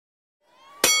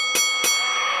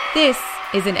This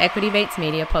is an Equity Mates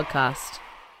Media podcast.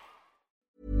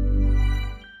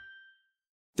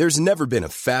 There's never been a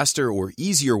faster or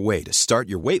easier way to start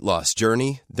your weight loss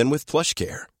journey than with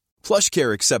PlushCare.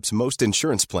 PlushCare accepts most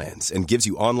insurance plans and gives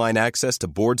you online access to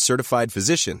board-certified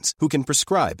physicians who can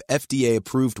prescribe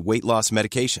FDA-approved weight loss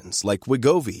medications like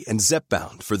Wegovy and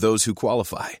Zepbound for those who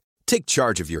qualify. Take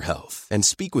charge of your health and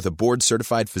speak with a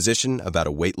board-certified physician about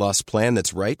a weight loss plan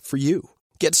that's right for you.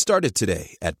 Get started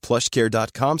today at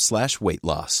plushcare.com/weight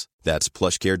loss. That's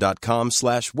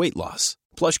plushcare.com/weight loss.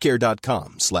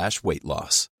 plushcare.com/weight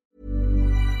loss.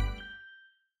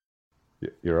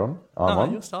 You're on? I'm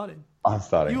on? You're starting. I'm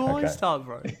starting. You always okay. start,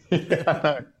 bro. Yeah, I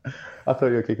know. I thought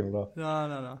you were kicking it off.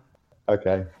 No.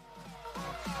 Okay.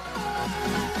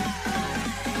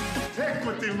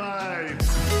 Equity Mates.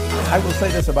 I will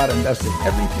say this about investing.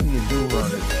 Everything you do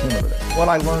learn is cumulative. What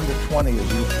I learned at 20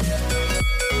 is useful.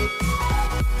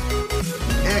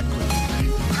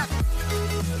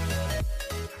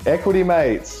 Equity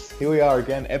Mates. Here we are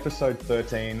again, episode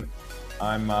 13.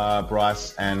 I'm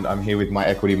Bryce, and I'm here with my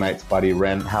Equity Mates buddy,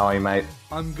 Ren. How are you, mate?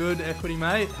 I'm good, Equity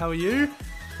Mate. How are you?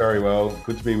 Very well.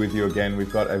 Good to be with you again.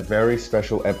 We've got a very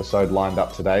special episode lined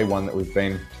up today, one that we've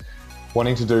been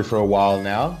wanting to do for a while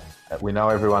now. We know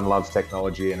everyone loves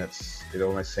technology, and it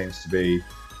almost seems to be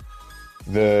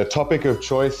the topic of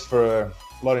choice for a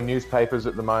lot of newspapers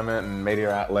at the moment and media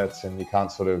outlets, and you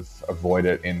can't sort of avoid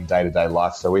it in day-to-day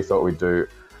life. So we thought we'd do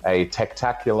a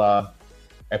tech-tacular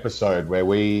episode where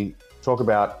we talk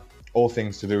about all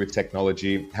things to do with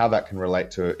technology, how that can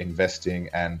relate to investing,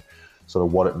 and sort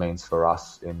of what it means for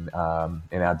us in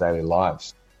our daily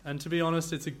lives. And to be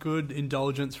honest, it's a good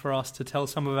indulgence for us to tell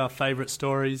some of our favourite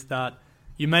stories that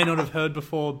you may not have heard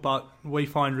before, but we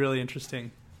find really interesting.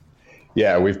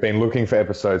 Yeah, we've been looking for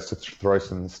episodes to throw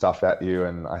some stuff at you,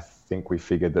 and I think we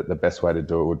figured that the best way to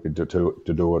do it would be to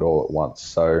do it all at once.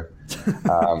 So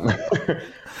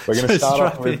we're going to start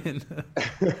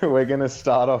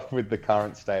off with the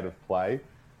current state of play,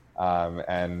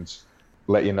 and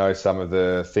let you know some of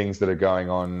the things that are going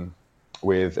on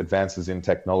with advances in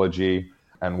technology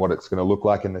and what it's going to look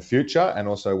like in the future, and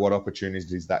also what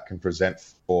opportunities that can present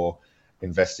for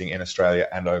investing in Australia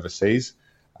and overseas.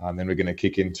 Then we're going to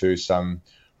kick into some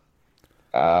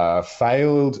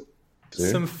failed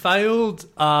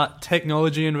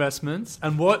technology investments,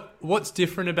 and what's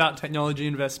different about technology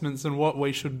investments and what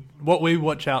we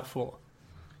watch out for.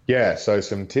 Yeah, so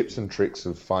some tips and tricks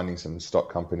of finding some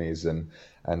stock companies and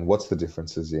what's the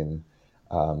differences in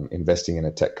investing in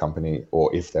a tech company,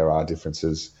 or if there are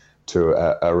differences to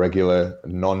a regular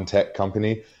non-tech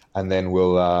company. And then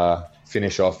we'll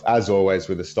finish off, as always,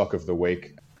 with a stock of the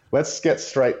week. Let's get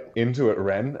straight into it,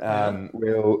 Ren.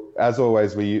 As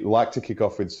always, we like to kick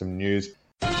off with some news.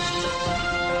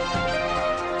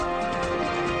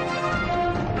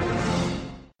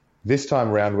 This time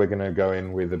around, we're going to go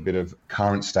in with a bit of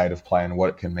current state of play and what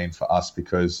it can mean for us,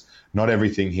 because not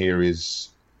everything here is,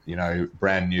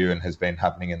 brand new and has been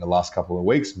happening in the last couple of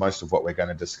weeks. Most of what we're going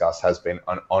to discuss has been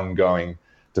an ongoing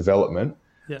development.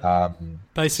 Yeah.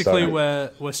 Basically,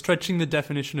 we're stretching the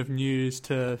definition of news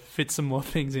to fit some more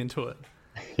things into it.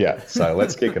 Yeah, so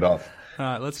let's kick it off. All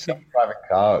right, let's start driving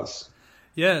cars.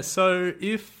 Yeah, so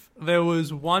if there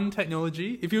was one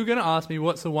technology, if you were going to ask me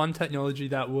what's the one technology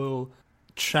that will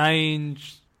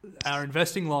change our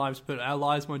investing lives, but our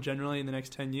lives more generally in the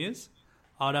next 10 years,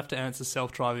 I'd have to answer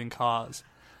self-driving cars.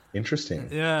 Interesting.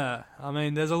 Yeah, I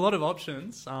mean, there's a lot of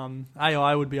options.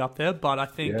 AI would be up there, but I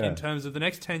think in terms of the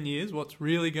next 10 years, what's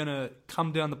really going to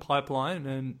come down the pipeline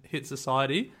and hit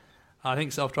society, I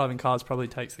think self-driving cars probably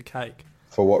takes the cake.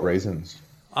 For what reasons?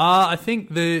 I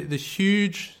think the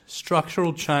huge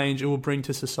structural change it will bring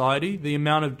to society, the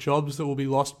amount of jobs that will be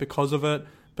lost because of it,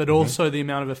 but also the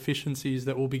amount of efficiencies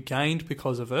that will be gained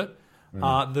because of it,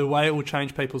 the way it will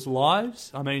change people's lives.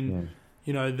 I mean...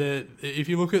 if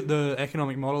you look at the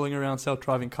economic modelling around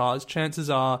self-driving cars, chances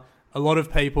are a lot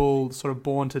of people sort of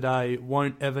born today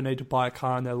won't ever need to buy a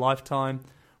car in their lifetime.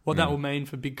 What that will mean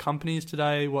for big companies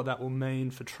today, what that will mean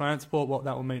for transport, what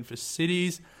that will mean for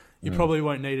cities. You probably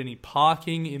won't need any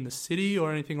parking in the city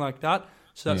or anything like that.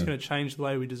 So that's going to change the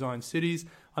way we design cities.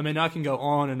 I mean, I can go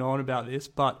on and on about this,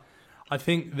 but I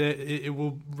think that it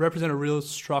will represent a real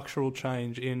structural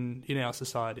change in our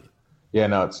society. Yeah,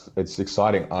 no, it's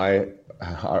exciting. I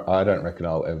don't reckon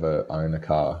I'll ever own a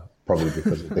car, probably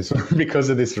because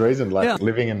of this reason.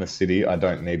 Living in the city, I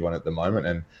don't need one at the moment,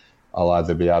 and I'll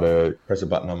either be able to press a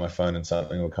button on my phone and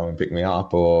something will come and pick me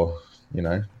up, or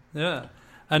Yeah,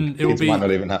 and kids might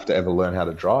not even have to ever learn how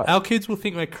to drive. Our kids will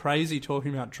think we're crazy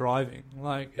talking about driving.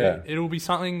 It'll be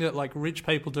something that rich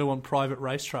people do on private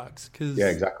racetracks. Yeah,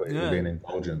 exactly. It'll be an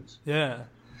indulgence. Yeah.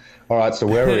 All right, so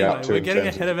where are we Anyway, up to? we're in getting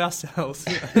terms ahead of ourselves.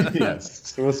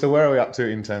 Yes. So where are we up to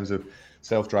in terms of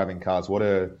self-driving cars? What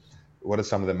are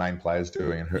some of the main players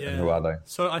doing, and who are they?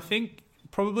 So I think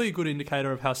probably a good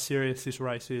indicator of how serious this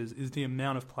race is the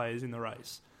amount of players in the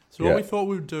race. So what we thought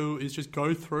we'd do is just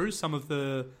go through some of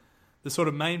the sort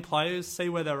of main players, see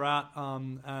where they're at,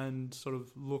 and sort of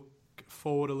look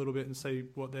forward a little bit and see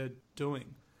what they're doing.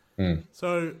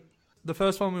 So the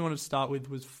first one we wanted to start with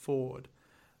was Ford.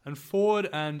 And Ford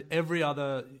and every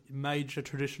other major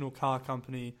traditional car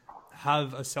company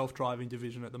have a self-driving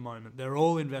division at the moment. They're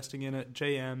all investing in it.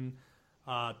 GM,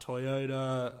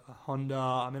 Toyota, Honda.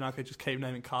 I mean, I could just keep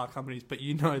naming car companies, but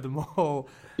you know them all.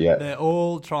 Yeah. They're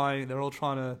all trying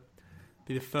to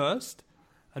be the first.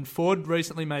 And Ford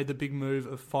recently made the big move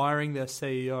of firing their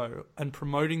CEO and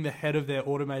promoting the head of their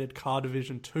automated car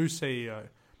division to CEO.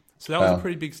 So that was a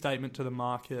pretty big statement to the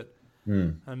market.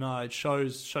 And it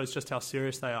shows just how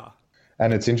serious they are.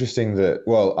 And it's interesting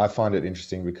I find it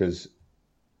interesting because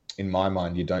in my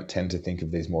mind, you don't tend to think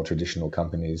of these more traditional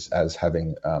companies as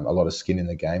having a lot of skin in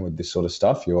the game with this sort of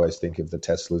stuff. You always think of the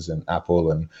Teslas and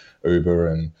Apple and Uber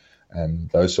and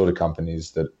those sort of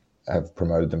companies that have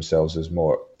promoted themselves as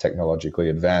more technologically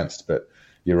advanced. But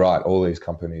you're right, all these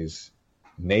companies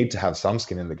need to have some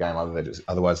skin in the game,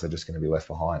 otherwise they're just going to be left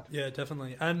behind. Yeah,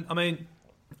 definitely. And I mean,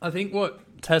 I think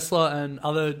what Tesla and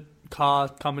other car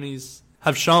companies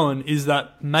have shown is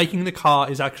that making the car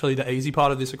is actually the easy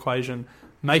part of this equation.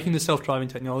 Making the self-driving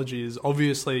technology is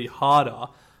obviously harder.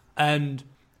 And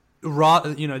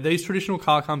these traditional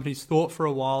car companies thought for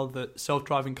a while that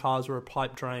self-driving cars were a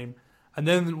pipe dream, and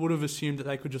then would have assumed that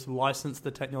they could just license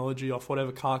the technology off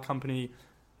whatever car company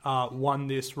won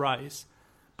this race.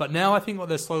 But now I think what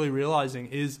they're slowly realizing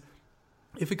is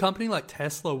if a company like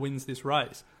Tesla wins this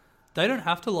race, they don't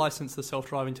have to license the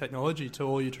self-driving technology to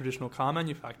all your traditional car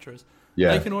manufacturers.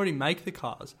 Yeah. They can already make the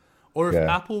cars. Or if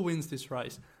Apple wins this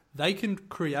race, they can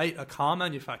create a car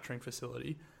manufacturing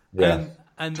facility and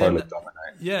totally then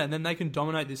dominate. Yeah, and then they can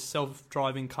dominate this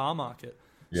self-driving car market.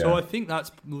 Yeah. So I think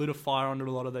that's lit a fire under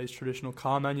a lot of these traditional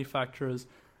car manufacturers,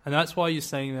 and that's why you're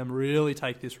seeing them really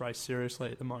take this race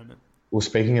seriously at the moment. Well,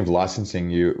 speaking of licensing,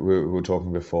 we were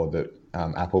talking before that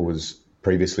Apple was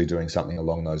previously doing something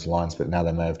along those lines, but now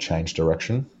they may have changed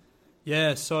direction.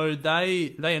 Yeah, so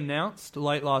they announced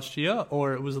late last year,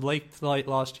 or it was leaked late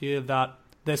last year, that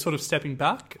they're sort of stepping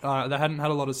back. They hadn't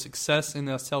had a lot of success in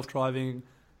their self-driving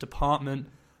department,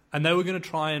 and they were going to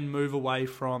try and move away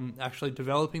from actually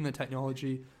developing the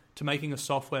technology to making a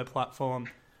software platform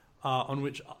on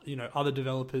which other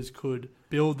developers could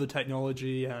build the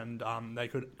technology, and they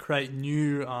could create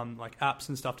new like apps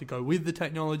and stuff to go with the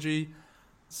technology.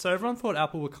 So everyone thought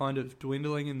Apple were kind of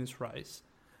dwindling in this race.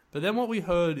 But then what we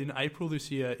heard in April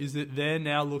this year is that they're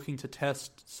now looking to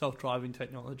test self-driving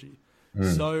technology.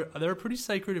 So they're a pretty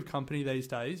secretive company these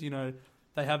days.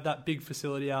 They have that big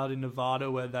facility out in Nevada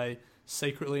where they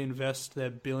secretly invest their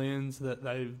billions that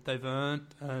they've earned.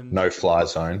 And no fly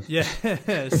zone. Yeah,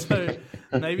 so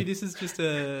maybe this is just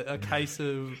a case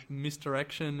of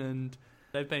misdirection, and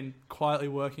they've been quietly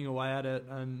working away at it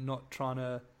and not trying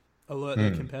to alert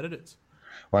their competitors.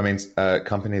 Well, I mean, a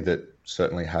company that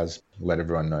certainly has let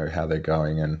everyone know how they're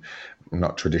going, and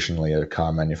not traditionally a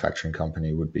car manufacturing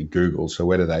company, would be Google. So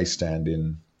where do they stand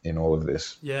in all of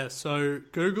this? Yeah, so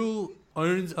Google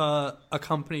owns a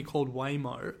company called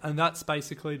Waymo, and that's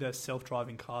basically their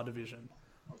self-driving car division.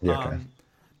 Yeah, okay.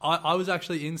 I was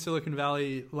actually in Silicon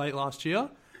Valley late last year.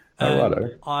 Oh,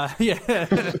 righto.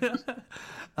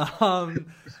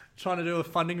 Trying to do a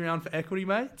funding round for Equity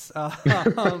Mates.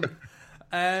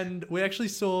 And we actually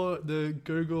saw the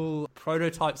Google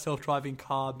prototype self-driving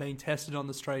car being tested on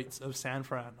the streets of San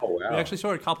Fran. Oh, wow. We actually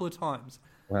saw it a couple of times.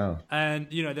 Wow. And,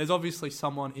 there's obviously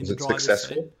someone in Was the it driver's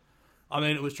successful? seat. I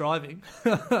mean, it was driving.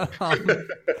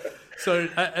 So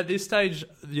at this stage,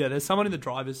 there's someone in the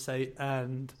driver's seat,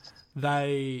 and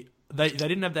they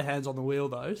didn't have their hands on the wheel,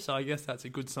 though, so I guess that's a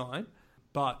good sign.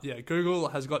 But, Google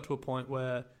has got to a point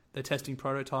where they're testing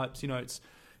prototypes.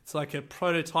 It's like a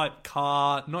prototype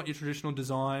car, not your traditional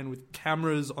design, with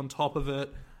cameras on top of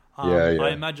it. I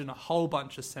imagine a whole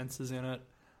bunch of sensors in it.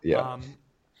 Yeah.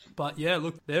 But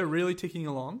look, they're really ticking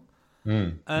along.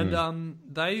 And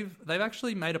they've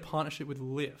actually made a partnership with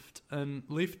Lyft. And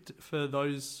Lyft, for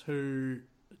those who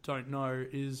don't know,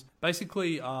 is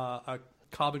basically a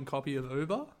carbon copy of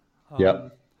Uber. I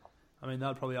mean,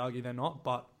 they'd probably argue they're not,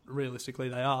 but realistically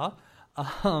they are.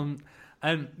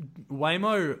 And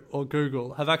Waymo or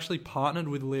Google have actually partnered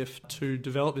with Lyft to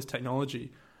develop this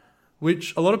technology,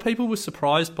 which a lot of people were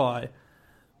surprised by.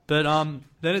 But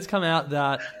then it's come out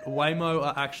that Waymo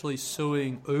are actually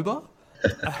suing Uber.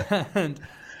 And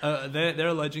They're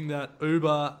alleging that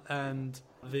Uber and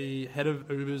the head of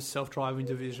Uber's self-driving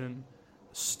division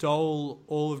stole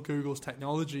all of Google's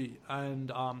technology,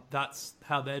 and that's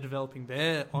how they're developing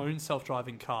their own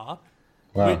self-driving car,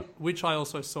 Wow. which I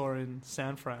also saw in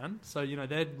San Fran. So,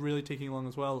 they're really ticking along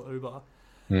as well, Uber.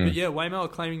 But yeah, Waymo are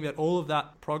claiming that all of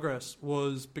that progress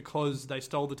was because they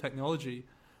stole the technology.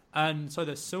 And so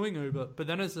they're suing Uber. But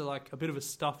then as a bit of a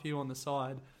stuff you on the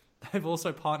side, they've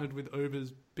also partnered with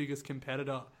Uber's biggest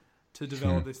competitor to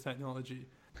develop this technology.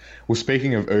 Well,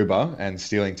 speaking of Uber and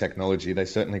stealing technology, they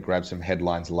certainly grabbed some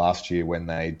headlines last year when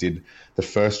they did the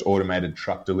first automated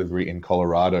truck delivery in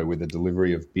Colorado with a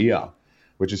delivery of beer,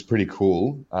 which is pretty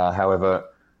cool. However,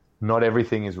 not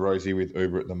everything is rosy with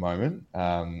Uber at the moment.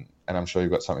 And I'm sure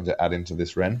you've got something to add into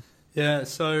this, Ren. Yeah,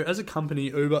 so as a company,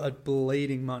 Uber are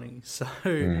bleeding money. So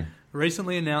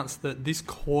recently announced that this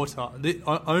quarter,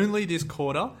 only this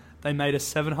quarter, they made a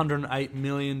 $708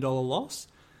 million loss.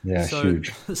 Yeah,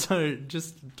 huge. So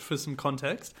just for some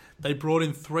context, they brought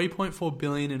in $3.4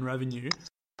 billion in revenue,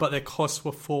 but their costs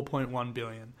were $4.1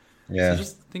 billion. Yeah. So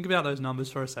just think about those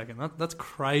numbers for a second. That's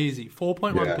crazy.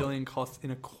 $4.1 billion costs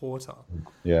in a quarter.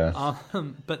 Yeah.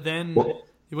 But then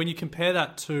when you compare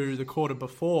that to the quarter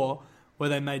before, where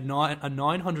they made a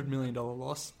 $900 million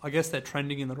loss, I guess they're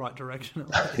trending in the right direction.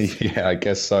 Yeah, I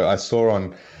guess so. I saw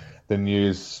on the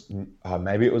news,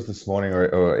 maybe it was this morning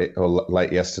or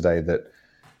late yesterday, that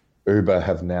Uber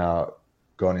have now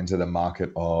gone into the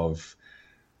market of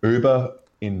Uber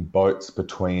in boats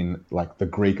between the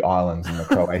Greek islands and the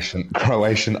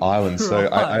Croatian islands. So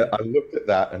Right. I looked at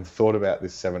that and thought about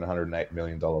this $708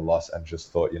 million loss and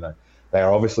just thought, they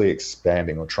are obviously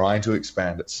expanding or trying to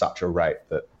expand at such a rate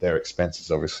that their expenses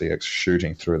obviously are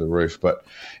shooting through the roof. But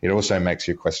it also makes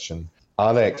you question,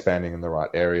 are they expanding in the right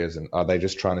areas, and are they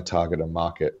just trying to target a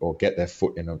market or get their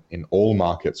foot in all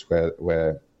markets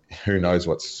where who knows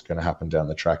what's going to happen down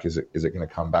the track? Is it going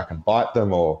to come back and bite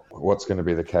them, or what's going to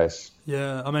be the case?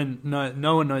 Yeah, I mean,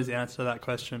 no one knows the answer to that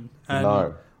question. And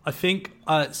No. I think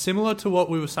similar to what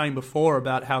we were saying before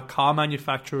about how car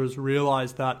manufacturers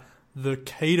realize that the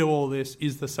key to all this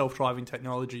is the self-driving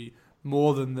technology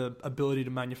more than the ability to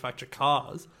manufacture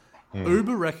cars.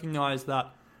 Uber recognized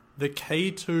that the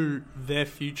key to their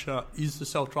future is the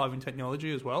self-driving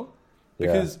technology as well.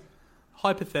 Because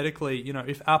hypothetically,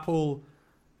 if Apple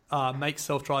makes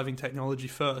self-driving technology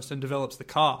first and develops the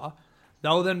car,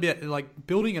 they'll then be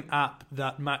building an app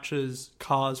that matches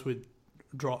cars with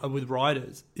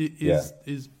riders is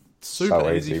super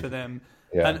So easy easy for them.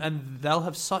 Yeah. And they'll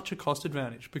have such a cost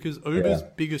advantage because Uber's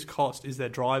biggest cost is their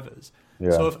drivers.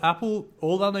 Yeah. So if Apple,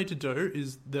 all they'll need to do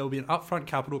is there'll be an upfront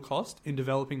capital cost in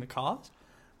developing the cars,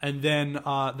 and then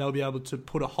they'll be able to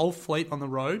put a whole fleet on the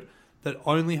road that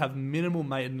only have minimal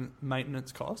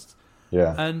maintenance costs.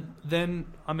 Yeah. And then,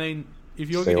 I mean, if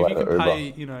you See you can later,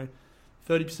 pay,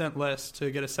 30% less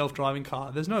to get a self-driving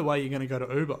car, there's no way you're going to go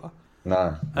to Uber.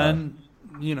 No. And,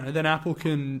 then Apple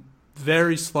can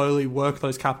very slowly work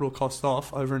those capital costs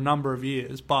off over a number of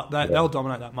years, but they'll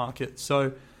dominate that market.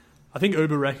 So I think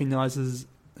Uber recognizes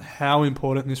how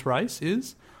important this race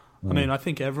is. I mean, I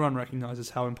think everyone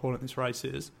recognizes how important this race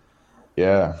is.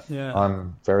 Yeah. Yeah.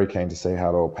 I'm very keen to see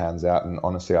how it all pans out, and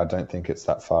honestly, I don't think it's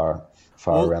that far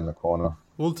around the corner.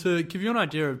 Well, to give you an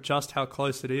idea of just how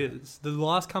close it is, the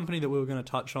last company that we were going to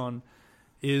touch on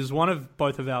is one of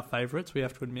both of our favorites, we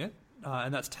have to admit,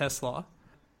 and that's Tesla.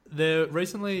 There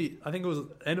recently, I think it was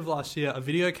end of last year, a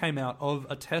video came out of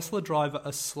a Tesla driver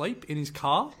asleep in his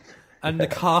car, and the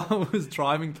car was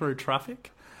driving through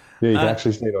traffic. Yeah, you can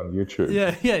actually see it on YouTube.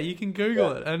 Yeah, you can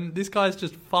Google it. And this guy's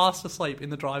just fast asleep in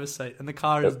the driver's seat, and the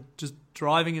car is just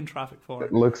driving in traffic for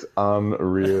It him. looks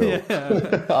unreal.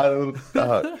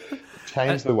 Yeah.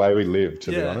 Change the way we live,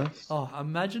 to be honest. Oh,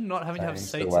 imagine not having to have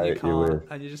Change the seats in way your you car, live.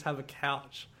 and you just have a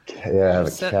couch. Yeah,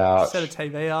 the couch. Set a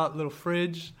TV up, little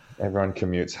fridge. Everyone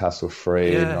commutes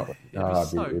hassle-free. Yeah, it'd be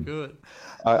so good.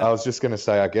 I was just going to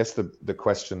say, I guess the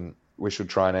question we should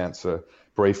try and answer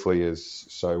briefly is,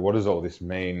 so what does all this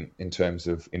mean in terms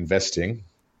of investing,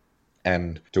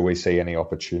 and do we see any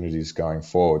opportunities going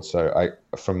forward? So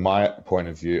from my point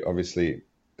of view, obviously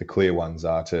the clear ones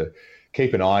are to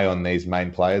keep an eye on these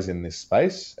main players in this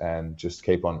space and just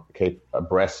keep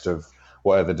abreast of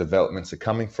where the developments are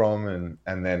coming from,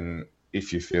 and then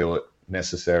if you feel it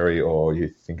necessary or you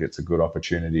think it's a good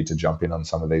opportunity to jump in on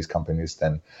some of these companies,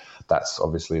 then that's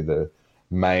obviously the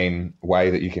main way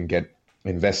that you can get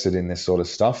invested in this sort of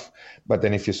stuff. But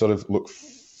then if you sort of look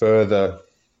further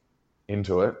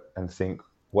into it and think,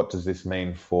 what does this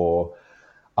mean for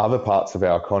other parts of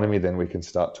our economy, then we can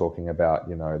start talking about,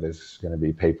 there's going to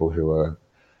be people who are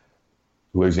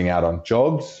losing out on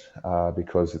jobs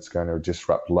because it's going to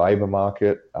disrupt labour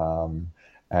market,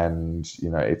 and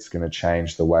it's going to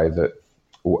change the way that,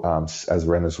 as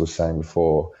Renes was saying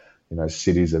before,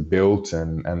 cities are built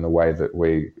and the way that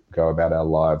we go about our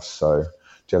lives. So,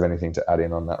 do you have anything to add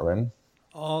in on that, Ren?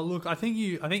 Oh, look, I think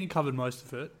you covered most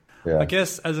of it. Yeah. I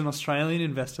guess as an Australian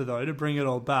investor, though, to bring it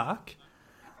all back,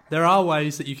 there are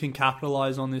ways that you can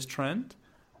capitalise on this trend.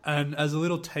 And as a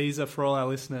little teaser for all our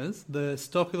listeners, the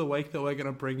stock of the week that we're going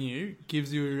to bring you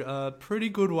gives you a pretty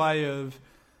good way of,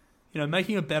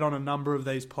 making a bet on a number of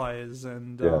these players.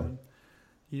 And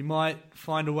you might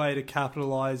find a way to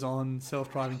capitalise on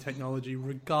self-driving technology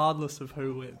regardless of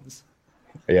who wins.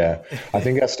 Yeah, I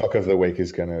think our stock of the week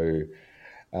is going to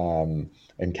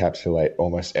encapsulate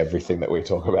almost everything that we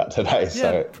talk about today.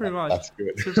 Yeah, pretty much. That's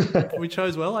good. So we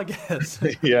chose well, I guess.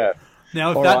 Yeah.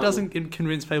 Now, if that doesn't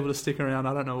convince people to stick around,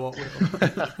 I don't know what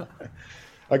will.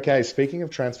 Okay, speaking of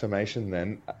transformation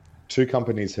then, two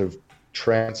companies have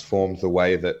transformed the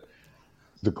way that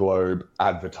the Globe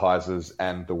advertises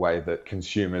and the way that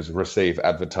consumers receive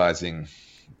advertising,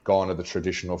 gone are the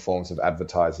traditional forms of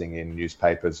advertising in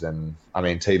newspapers. And,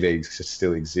 TV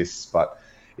still exists, but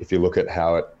if you look at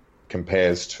how it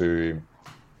compares to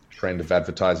trend of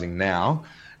advertising now,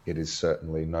 it is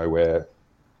certainly nowhere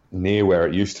near where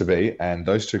it used to be. And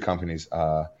those two companies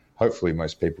are, hopefully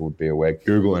most people would be aware,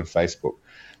 Google and Facebook.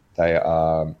 They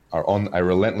are on a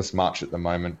relentless march at the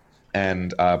moment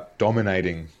and are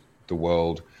dominating the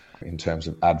world in terms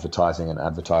of advertising and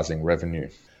advertising revenue.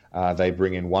 They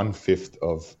bring in 1/5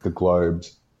 of the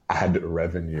Globe's ad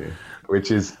revenue,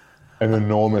 which is an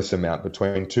enormous amount.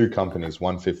 Between two companies,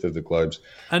 1/5 of the Globe's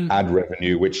ad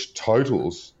revenue, which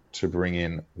totals to bring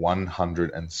in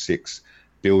 $106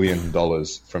 billion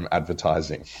from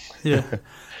advertising. Yeah.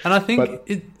 And I think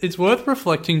it's worth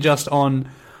reflecting just on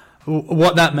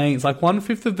what that means. Like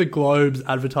 1/5 of the Globe's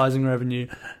advertising revenue,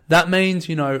 that means,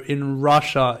 in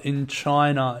Russia, in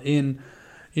China, in,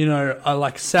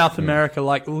 like South America,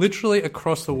 like literally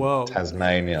across the world.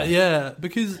 Tasmania. Yeah,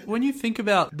 because when you think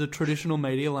about the traditional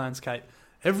media landscape,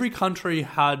 every country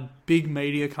had big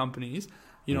media companies.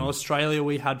 Australia,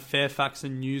 we had Fairfax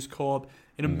and News Corp.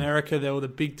 In America, there were the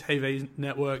big TV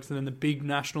networks and then the big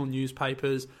national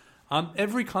newspapers.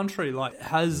 Every country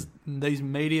has these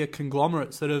media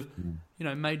conglomerates that have,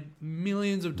 made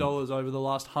millions of dollars over the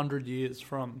last 100 years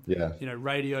from,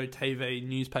 radio, TV,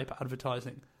 newspaper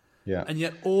advertising. Yeah. And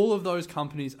yet all of those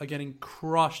companies are getting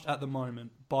crushed at the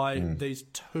moment by these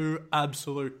two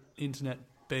absolute internet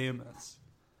behemoths.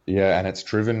 Yeah, and it's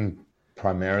driven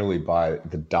primarily by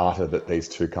the data that these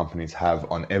two companies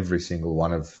have on every single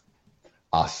one of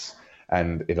us.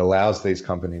 And it allows these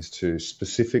companies to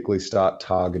specifically start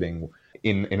targeting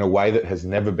in a way that has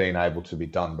never been able to be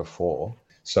done before,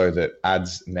 so that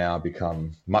ads now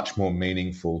become much more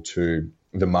meaningful to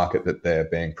the market that they're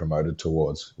being promoted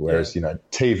towards. Whereas,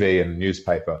 TV and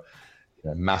newspaper,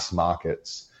 mass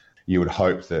markets, you would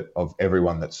hope that of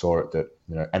everyone that saw it, that,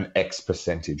 an X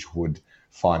percentage would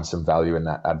find some value in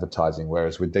that advertising.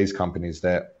 Whereas with these companies,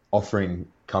 they're offering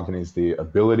companies the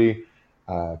ability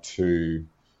to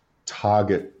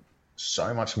target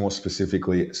so much more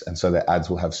specifically, and so their ads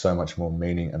will have so much more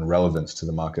meaning and relevance to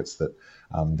the markets that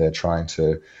they're trying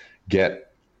to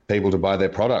get people to buy their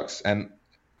products. And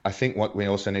I think what we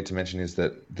also need to mention is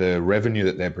that the revenue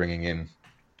that they're bringing in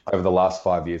over the last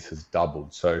 5 years has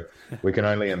doubled. So we can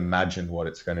only imagine what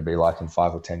it's going to be like in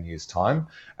 5 or 10 years' time.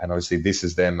 And obviously this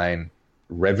is their main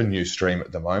revenue stream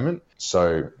at the moment.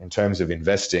 So in terms of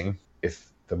investing, if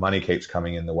the money keeps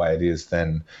coming in the way it is,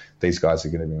 then these guys are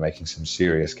going to be making some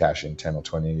serious cash in 10 or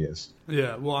 20 years.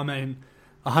 Yeah, well,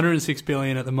 $106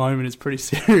 billion at the moment is pretty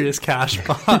serious cash,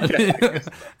 but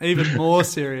even more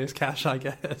serious cash, I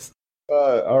guess.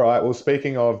 All right. Well,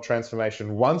 speaking of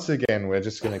transformation, once again, we're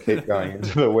just going to keep going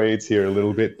into the weeds here a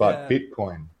little bit. But yeah.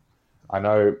 Bitcoin, I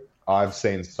know I've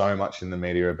seen so much in the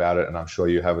media about it, and I'm sure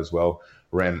you have as well,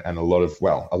 Ren, and a lot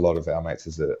of our mates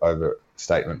is an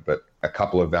overstatement, but a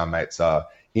couple of our mates are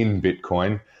in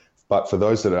Bitcoin. But for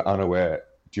those that are unaware,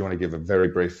 do you want to give a very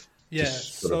brief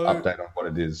update on what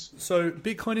it is? So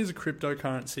Bitcoin is a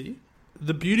cryptocurrency.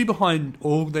 The beauty behind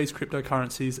all these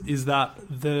cryptocurrencies is that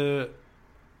the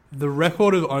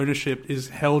record of ownership is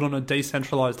held on a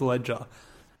decentralized ledger.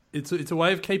 It's a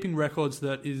way of keeping records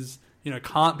that is,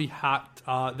 can't be hacked.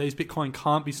 These Bitcoin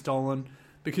can't be stolen,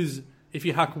 because if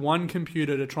you hack one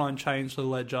computer to try and change the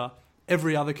ledger,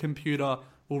 every other computer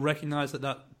will recognize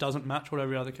that doesn't match what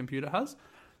every other computer has.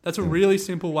 That's a really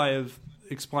simple way of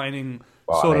explaining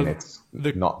it's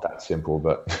not that simple,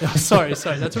 but sorry.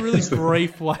 That's a really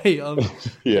brief way of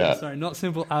yeah. Sorry, not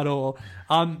simple at all.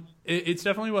 It's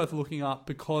definitely worth looking up,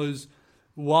 because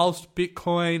whilst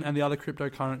Bitcoin and the other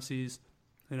cryptocurrencies,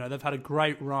 they've had a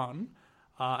great run,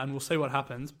 and we'll see what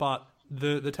happens, but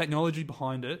the technology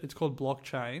behind it, it's called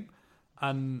blockchain,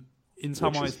 and in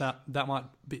some ways that might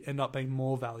end up being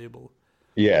more valuable.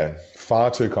 Yeah, far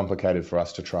too complicated for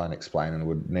us to try and explain, and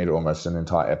would need almost an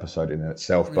entire episode in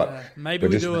itself. But maybe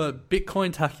we do a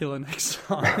Bitcoin-tacular next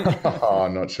time. Oh,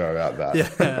 I'm not sure about that.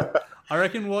 Yeah, I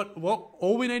reckon what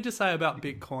all we need to say about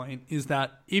Bitcoin is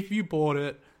that if you bought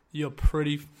it, you're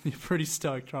pretty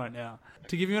stoked right now.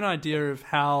 To give you an idea of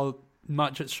how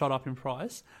much it's shot up in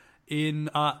price, in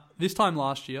this time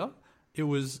last year, it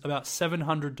was about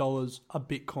 $700 a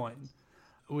Bitcoin,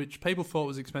 which people thought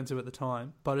was expensive at the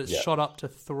time, but it's shot up to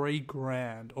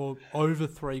 $3,000 or over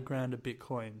 $3,000 a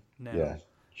Bitcoin now. Yeah,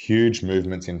 huge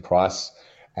movements in price,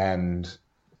 and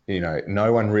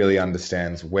no one really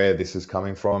understands where this is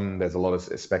coming from. There's a lot of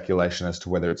speculation as to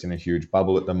whether it's in a huge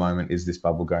bubble at the moment. Is this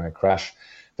bubble going to crash?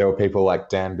 There were people like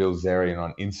Dan Bilzerian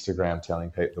on Instagram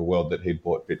telling the world that he'd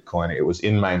bought Bitcoin. It was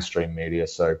in mainstream media,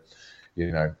 so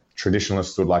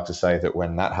traditionalists would like to say that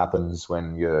when that happens,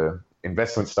 when your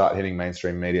investments start hitting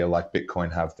mainstream media like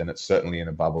Bitcoin have, then it's certainly in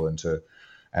a bubble and to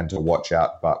watch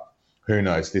out. But who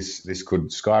knows? This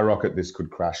could skyrocket. This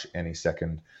could crash any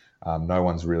second. No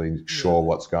one's really sure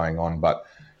what's going on. But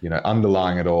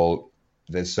underlying it all,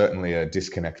 there's certainly a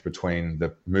disconnect between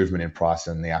the movement in price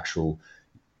and the actual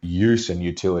use and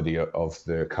utility of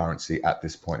the currency at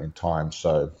this point in time.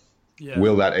 So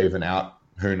will that even out?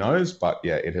 Who knows? But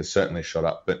yeah, it has certainly shot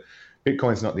up. But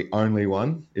Bitcoin's not the only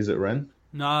one, is it, Ren?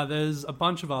 No, there's a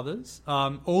bunch of others,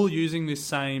 all using this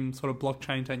same sort of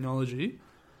blockchain technology.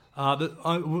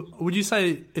 Would you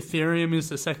say Ethereum is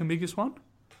the second biggest one?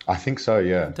 I think so,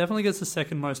 yeah. It definitely gets the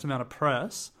second most amount of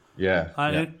press. Yeah.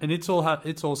 And it's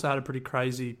also had a pretty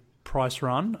crazy price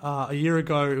run. A year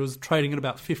ago, it was trading at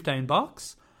about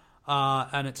 $15,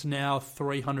 and it's now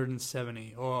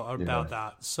 $370 or about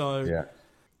that. So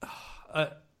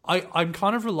I'm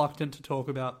kind of reluctant to talk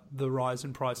about the rise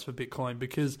in price for Bitcoin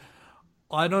because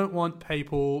I don't want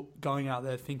people going out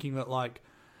there thinking that like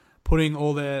putting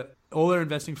all their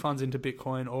investing funds into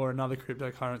Bitcoin or another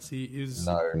cryptocurrency is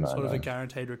a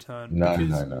guaranteed return.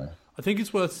 No. I think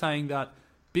it's worth saying that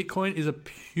Bitcoin is a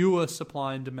pure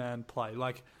supply and demand play.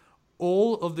 Like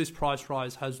all of this price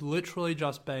rise has literally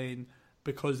just been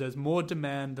because there's more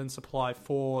demand than supply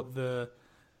for the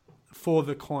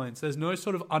coins. There's no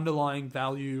sort of underlying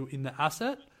value in the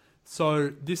asset.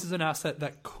 So this is an asset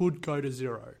that could go to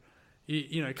zero.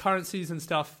 Currencies and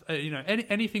stuff,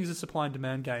 anything's a supply and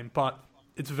demand game, but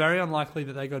it's very unlikely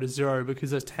that they go to zero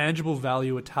because there's tangible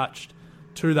value attached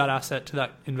to that asset, to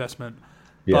that investment.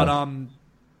 Yeah.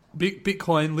 But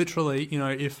Bitcoin, literally,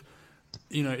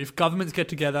 if governments get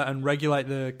together and regulate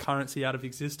the currency out of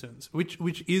existence,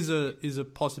 which is a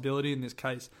possibility in this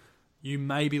case, you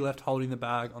may be left holding the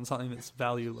bag on something that's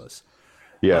valueless.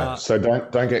 Yeah, so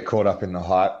don't get caught up in the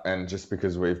hype, and just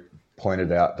because we've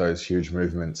pointed out those huge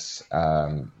movements,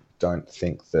 don't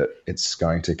think that it's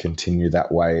going to continue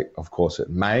that way. Of course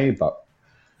it may, but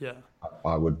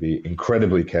I would be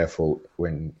incredibly careful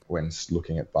when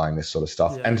looking at buying this sort of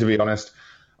stuff. Yeah. And to be honest,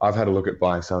 I've had a look at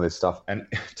buying some of this stuff, and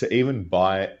to even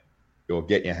buy or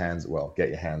get your hands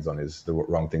on is the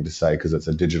wrong thing to say because it's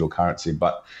a digital currency,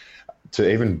 but to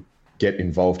even get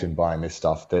involved in buying this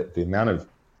stuff, the amount of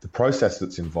the process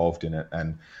that's involved in it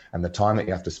and the time that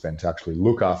you have to spend to actually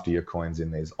look after your coins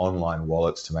in these online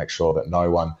wallets to make sure that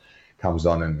no one comes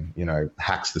on and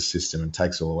hacks the system and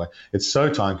takes it all away. It's so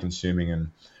time consuming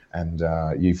and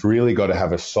you've really got to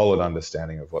have a solid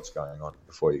understanding of what's going on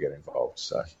before you get involved.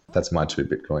 So that's my 2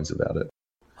 Bitcoins about it.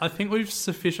 I think we've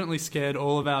sufficiently scared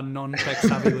all of our non-tech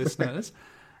savvy listeners.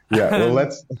 Yeah, well,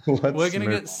 let's we're going to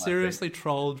get seriously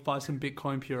trolled by some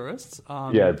Bitcoin purists.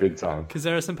 Big time. Because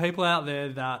there are some people out there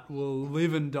that will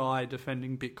live and die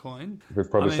defending Bitcoin.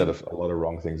 We've probably said a lot of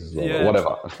wrong things as well, but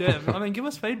whatever. Yeah, give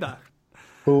us feedback.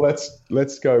 Well,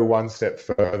 let's go one step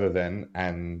further then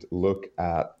and look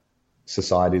at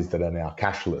societies that are now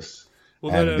cashless.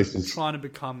 Well, that are trying to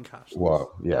become cashless.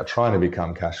 Well, yeah, trying to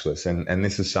become cashless. And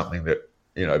this is something that,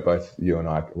 both you and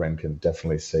I, Ren, can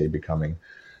definitely see becoming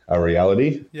a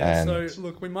reality. Yeah, so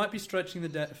look, we might be stretching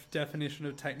the definition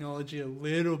of technology a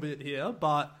little bit here,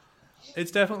 but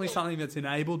it's definitely something that's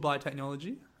enabled by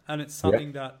technology, and it's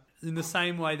something that, in the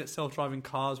same way that self-driving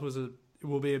cars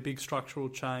will be a big structural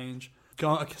change,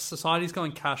 society's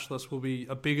going cashless will be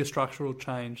a bigger structural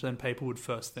change than people would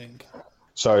first think.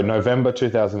 So November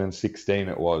 2016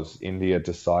 it was, India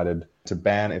decided to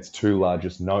ban its 2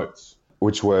 largest notes,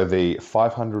 which were the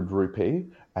 500 rupee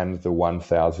and the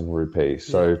 1,000 rupee.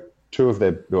 So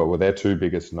their two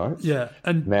biggest notes. Yeah,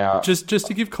 and now, just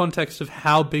to give context of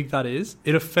how big that is,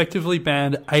 it effectively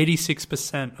banned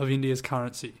 86% of India's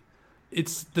currency.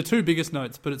 It's the two biggest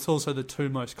notes, but it's also the two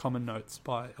most common notes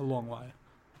by a long way.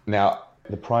 Now,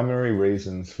 the primary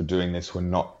reasons for doing this were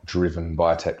not driven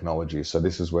by technology. So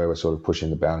this is where we're sort of pushing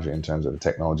the boundary in terms of the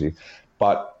technology.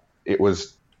 But it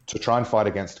was to try and fight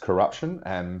against corruption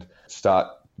and start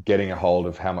getting a hold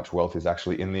of how much wealth is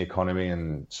actually in the economy,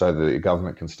 and so the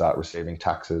government can start receiving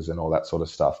taxes and all that sort of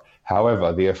stuff.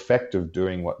 However, the effect of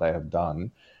doing what they have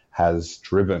done has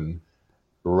driven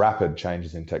rapid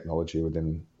changes in technology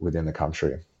within the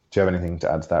country. Do you have anything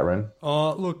to add to that, Ren?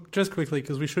 Look, just quickly,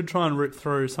 because we should try and rip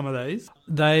through some of these.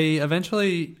 They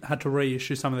eventually had to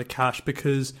reissue some of the cash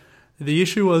because the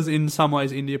issue was, in some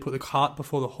ways, India put the cart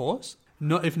before the horse.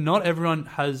 If not everyone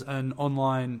has an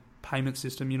online payment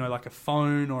system, like a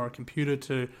phone or a computer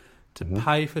to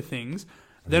pay for things,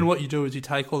 then what you do is you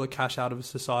take all the cash out of a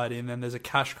society, and then there's a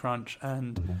cash crunch,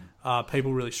 and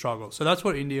people really struggle. So that's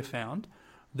what India found.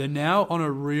 They're now on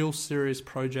a real serious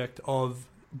project of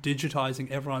digitizing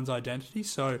everyone's identity.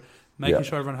 So making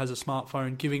sure everyone has a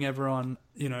smartphone, giving everyone,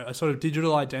 a sort of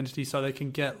digital identity so they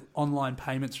can get online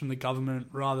payments from the government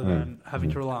rather than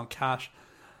having to rely on cash.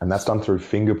 And that's done through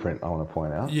fingerprint, I want to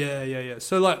point out. Yeah.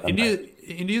 So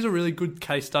India's a really good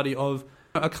case study of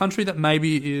a country that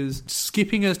maybe is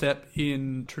skipping a step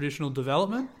in traditional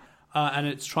development, and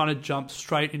it's trying to jump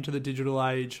straight into the digital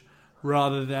age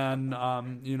rather than,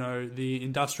 the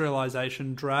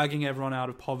industrialization, dragging everyone out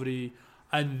of poverty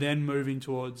and then moving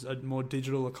towards a more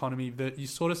digital economy that you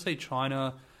sort of see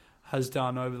China has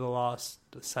done over the last,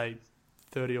 say,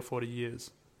 30 or 40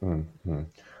 years. Mm-hmm.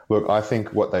 Look, I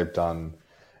think what they've done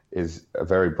is a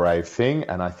very brave thing,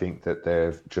 and I think that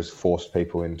they've just forced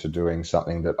people into doing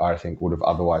something that I think would have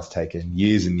otherwise taken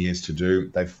years and years to do.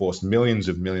 They've forced millions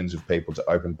of people to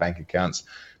open bank accounts,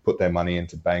 put their money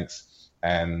into banks,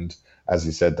 and as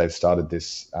you said, they've started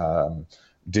this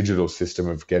digital system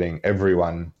of getting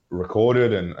everyone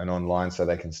recorded and online so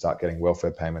they can start getting welfare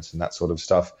payments and that sort of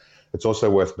stuff. It's also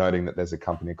worth noting that there's a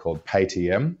company called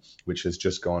Paytm, which has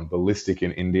just gone ballistic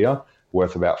in India,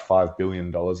 worth about $5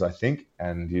 billion, I think.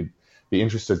 And you'd be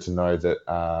interested to know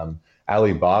that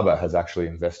Alibaba has actually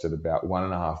invested about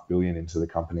 $1.5 billion into the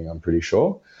company, I'm pretty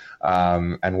sure.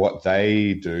 And what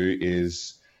they do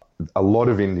is, a lot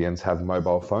of Indians have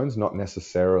mobile phones, not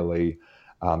necessarily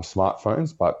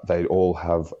smartphones, but they all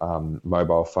have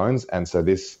mobile phones. And so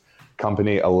this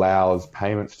company allows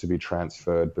payments to be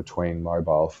transferred between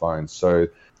mobile phones. So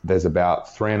there's about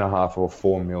 3.5 or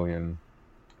 4 million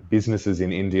businesses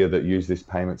in India that use this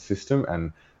payment system,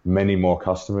 and many more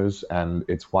customers. And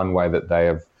it's one way that they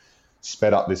have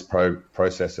sped up this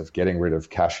process of getting rid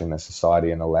of cash in their society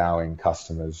and allowing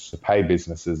customers to pay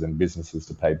businesses and businesses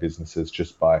to pay businesses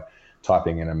just by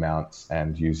typing in amounts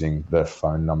and using the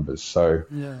phone numbers. So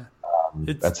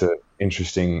that's an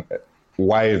interesting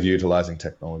way of utilizing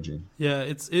technology. Yeah,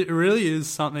 it really is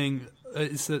something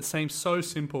that seems so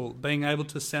simple, being able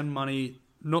to send money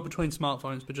not between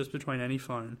smartphones but just between any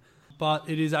phone. But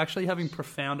it is actually having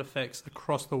profound effects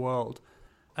across the world.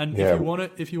 And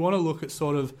if you want to look at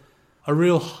sort of a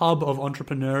real hub of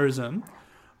entrepreneurism,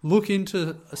 look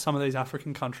into some of these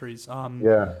African countries.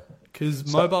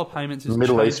 Because mobile payments is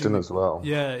Middle Eastern as well.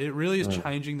 Yeah, it really is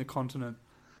changing the continent.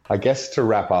 I guess to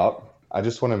wrap up, I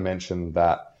just want to mention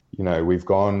that, we've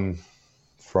gone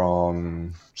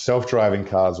from self-driving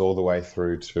cars all the way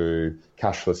through to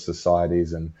cashless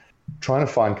societies, and trying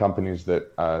to find companies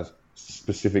that are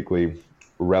specifically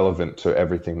relevant to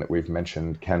everything that we've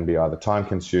mentioned can be either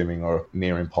time-consuming or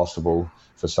near impossible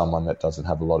for someone that doesn't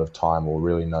have a lot of time or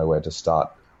really know where to start.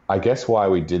 I guess why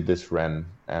we did this, Ren,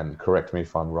 and correct me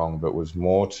if I'm wrong, but was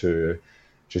more to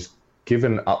just give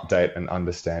an update and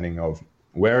understanding of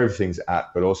where everything's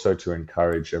at, but also to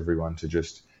encourage everyone to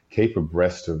just keep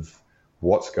abreast of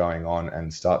what's going on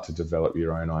and start to develop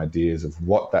your own ideas of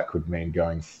what that could mean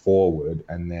going forward,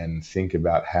 and then think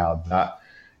about how that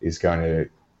is going to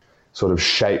sort of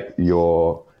shape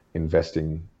your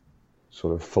investing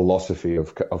sort of philosophy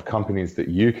of companies that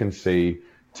you can see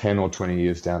 10 or 20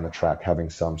 years down the track having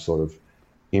some sort of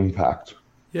impact.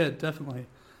 Yeah, definitely.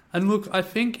 And look, I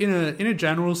think in a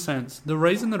general sense, the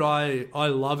reason that I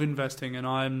love investing and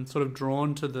I'm sort of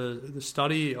drawn to the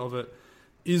study of it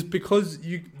is because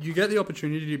you get the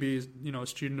opportunity to be, a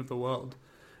student of the world.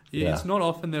 Yeah. It's not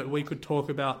often that we could talk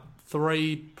about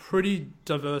 3 pretty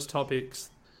diverse topics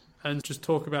and just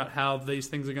talk about how these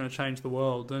things are going to change the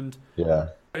world. And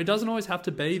it doesn't always have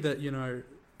to be that,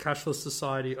 cashless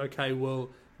society, okay, well,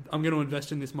 I'm going to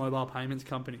invest in this mobile payments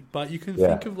company. But you can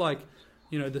think of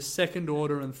the second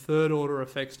order and third order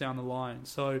effects down the line.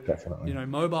 So, Definitely.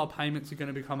 Mobile payments are going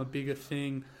to become a bigger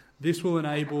thing. This will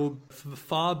enable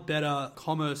far better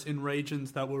commerce in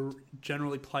regions that were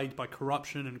generally plagued by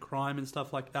corruption and crime and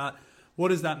stuff like that. What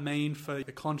does that mean for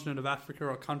the continent of Africa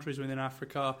or countries within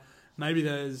Africa? Maybe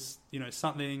there's,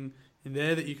 something in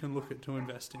there that you can look at to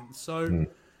invest in. So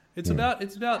it's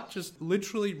about just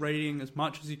literally reading as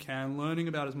much as you can, learning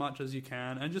about as much as you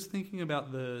can, and just thinking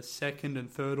about the second and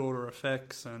third order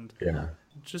effects, and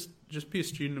just be a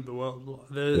student of the world.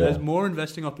 There's more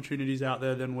investing opportunities out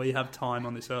there than we have time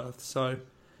on this earth. So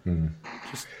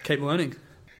just keep learning.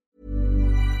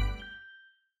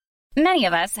 Many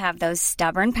of us have those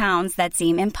stubborn pounds that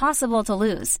seem impossible to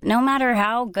lose, no matter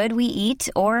how good we eat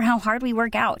or how hard we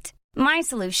work out. My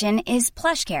solution is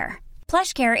PlushCare.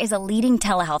 PlushCare is a leading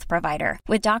telehealth provider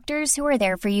with doctors who are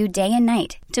there for you day and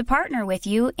night to partner with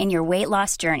you in your weight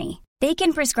loss journey. They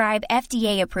can prescribe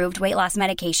FDA-approved weight loss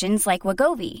medications like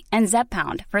Wegovy and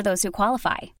Zepbound for those who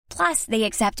qualify. Plus, they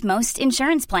accept most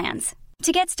insurance plans.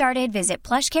 To get started, visit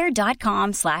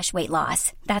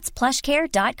plushcare.com/weightloss. That's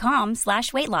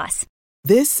plushcare.com/weightloss.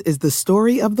 This is the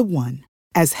story of the one.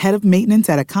 As head of maintenance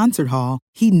at a concert hall,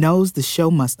 he knows the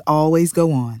show must always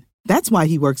go on. That's why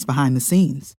he works behind the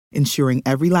scenes, ensuring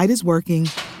every light is working,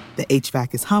 the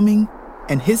HVAC is humming,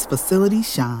 and his facility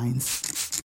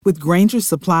shines. With Grainger's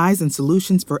supplies and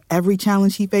solutions for every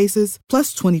challenge he faces,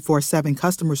 plus 24/7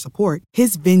 customer support,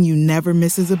 his venue never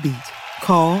misses a beat.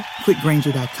 Call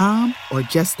quickgrainger.com or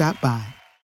just stop by.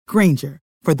 Grainger,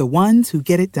 for the ones who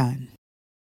get it done.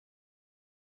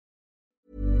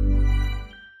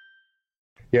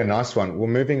 Yeah, nice one. Well,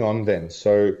 moving on then.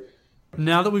 So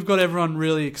now that we've got everyone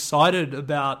really excited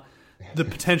about the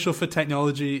potential for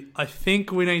technology, I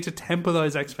think we need to temper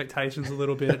those expectations a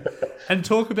little bit and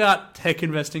talk about tech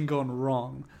investing gone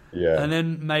wrong. Yeah. And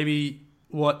then maybe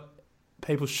what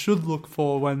people should look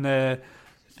for when they're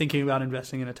thinking about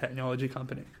investing in a technology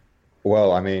company.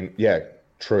 Well, I mean, yeah,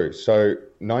 true. So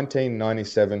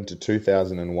 1997 to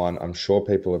 2001, I'm sure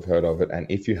people have heard of it. And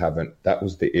if you haven't, that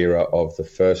was the era of the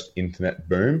first internet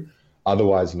boom,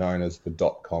 otherwise known as the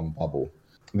dot-com bubble.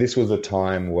 This was a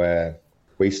time where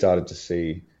we started to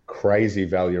see crazy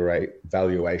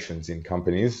valuations in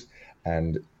companies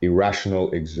and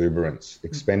irrational exuberance,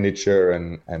 expenditure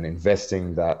and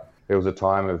investing, that it was a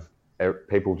time of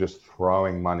people just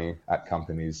throwing money at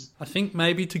companies. I think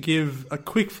maybe to give a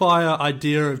quick fire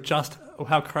idea of just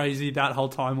how crazy that whole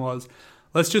time was,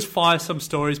 let's just fire some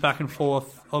stories back and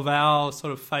forth of our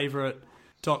sort of favorite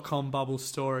dot-com bubble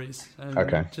stories.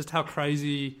 And just how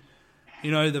crazy,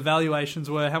 the valuations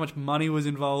were, how much money was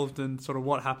involved, and sort of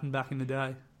what happened back in the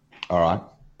day. All right,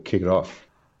 kick it off.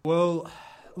 Well,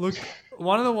 look,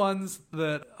 one of the ones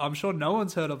that I'm sure no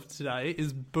one's heard of today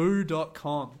is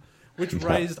Boo.com, which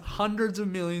raised hundreds of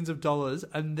millions of dollars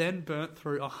and then burnt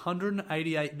through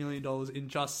 $188 million in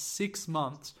just 6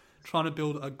 months trying to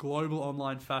build a global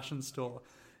online fashion store.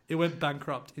 It went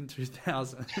bankrupt in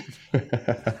 2000.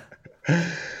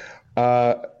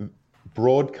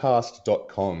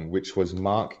 Broadcast.com, which was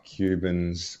Mark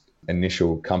Cuban's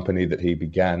initial company that he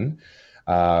began,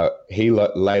 he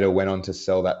later went on to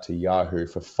sell that to Yahoo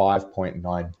for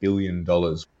 $5.9 billion.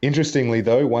 Interestingly,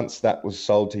 though, once that was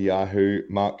sold to Yahoo,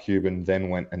 Mark Cuban then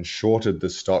went and shorted the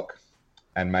stock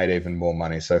and made even more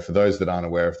money. So for those that aren't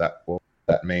aware of that, what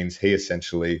that means, he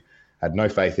essentially had no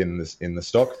faith in the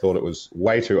stock, thought it was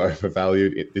way too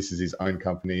overvalued. This is his own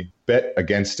company, bet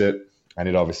against it, and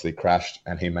it obviously crashed,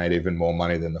 and he made even more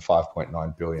money than the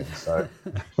 $5.9 billion. So,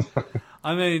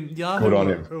 I mean,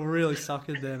 Yahoo really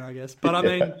suckered then, I guess. But I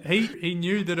mean, he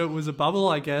knew that it was a bubble,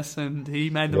 I guess, and he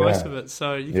made the most of it.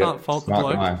 So you can't fault the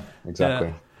bloke. Guy.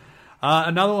 Exactly. Yeah.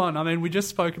 Another one. I mean, we just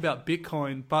spoke about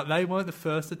Bitcoin, but they weren't the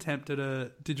first attempt at a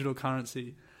digital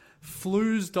currency.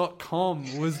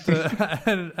 Flues.com was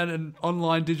an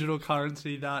online digital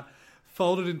currency that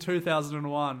folded in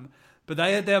 2001. But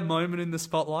they had their moment in the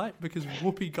spotlight because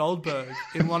Whoopi Goldberg,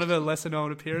 in one of her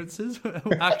lesser-known appearances,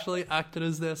 actually acted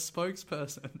as their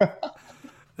spokesperson.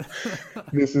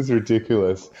 This is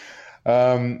ridiculous.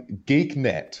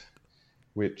 GeekNet,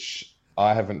 which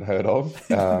I haven't heard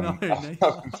of up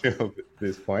until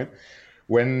this point.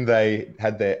 When they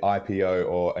had their IPO,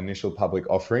 or initial public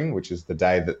offering, which is the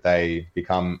day that they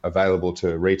become available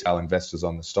to retail investors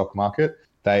on the stock market,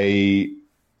 they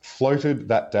floated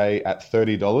that day at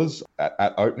 $30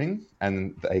 at opening,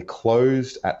 and they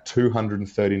closed at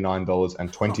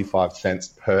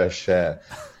 $239.25 per share.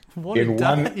 What a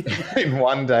day. In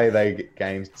one day, they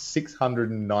gained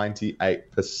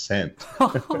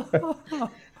 698%.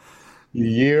 The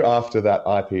year after that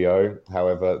IPO,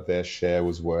 however, their share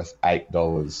was worth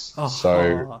 $8. Oh,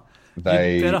 so You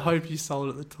better hope you sold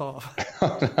at the top.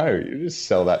 No, you just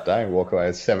sell that day and walk away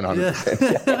with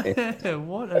 700%. Yeah,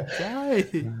 what a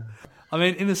day. I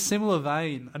mean, in a similar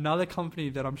vein, another company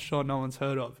that I'm sure no one's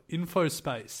heard of,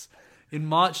 InfoSpace. In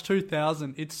March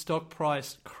 2000, its stock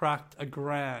price cracked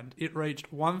 $1,000. It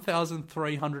reached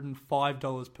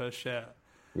 $1,305 per share.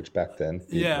 Which back then...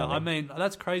 Yeah, I mean,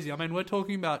 that's crazy. I mean, we're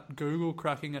talking about Google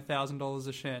cracking $1,000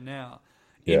 a share now.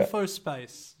 Yeah.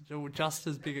 InfoSpace, just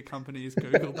as big a company as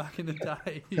Google back in the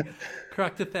day,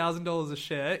 cracked $1,000 a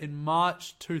share in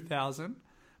March 2000.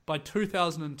 By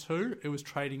 2002, it was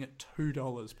trading at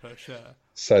 $2 per share.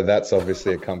 So that's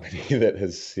obviously a company that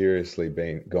has seriously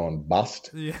gone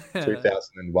bust. Yeah.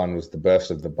 2001 was the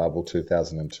burst of the bubble.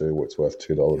 2002, it's worth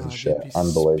 $2 a share.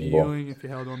 Unbelievable. Spewing if you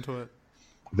held on to it.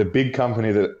 The big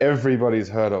company that everybody's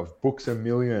heard of, Books A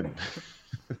Million.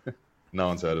 No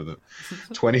one's heard of it.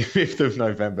 25th of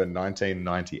November,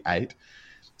 1998.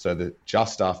 So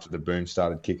just after the boom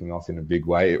started kicking off in a big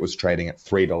way, it was trading at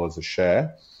 $3 a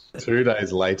share. 2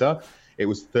 days later, it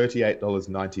was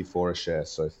 $38.94 a share.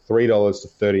 So $3 to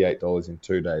 $38 in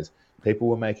 2 days. People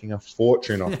were making a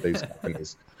fortune off these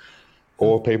companies.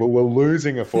 Or people were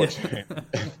losing a fortune.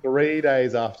 3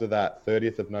 days after that,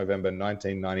 30th of November,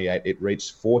 1998, it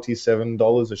reached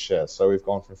 $47 a share. So we've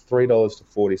gone from $3 to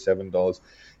 $47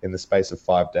 in the space of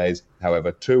 5 days.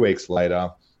 However, 2 weeks later,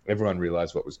 everyone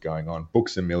realized what was going on.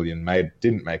 Books A Million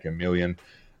didn't make $1 million,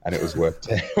 and it was worth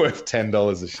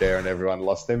 $10 a share, and everyone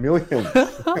lost their millions.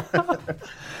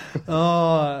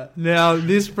 Now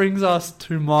this brings us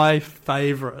to my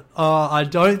favorite. I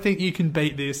don't think you can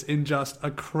beat this in just a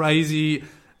crazy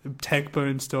tech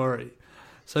boom story.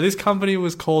 So this company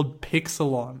was called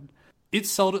Pixelon. It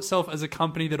sold itself as a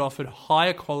company that offered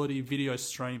higher quality video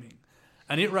streaming,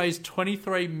 and it raised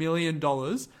 $23 million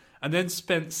and then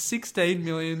spent $16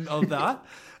 million of that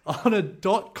on a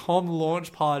 .com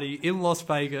launch party in Las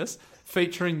Vegas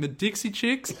featuring the Dixie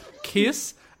Chicks,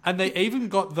 Kiss, and they even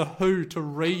got The Who to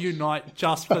reunite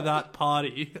just for that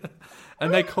party.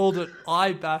 And they called it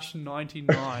iBash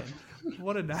 99.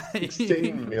 What a name.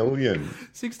 16 million.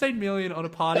 16 million on a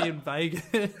party in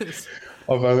Vegas.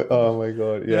 Oh my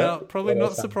God, yeah. Now, probably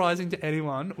not surprising to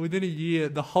anyone, within a year,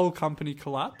 the whole company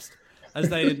collapsed as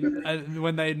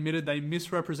when they admitted they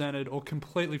misrepresented or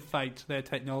completely faked their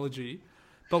technology.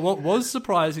 But what was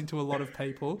surprising to a lot of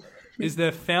people is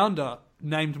their founder,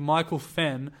 named Michael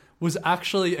Fenn, was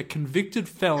actually a convicted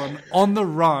felon on the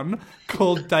run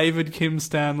called David Kim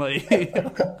Stanley.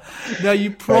 Now,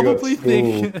 you probably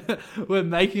think we're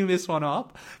making this one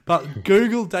up, but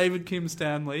Google David Kim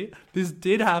Stanley. This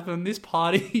did happen. This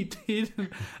party did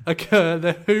occur.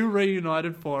 The Who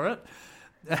reunited for it.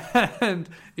 And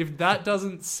if that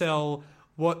doesn't sell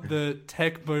what the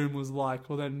tech boom was like,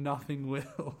 well, then nothing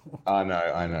will. I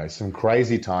know. Some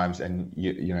crazy times, and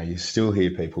you still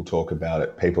hear people talk about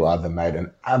it. People either made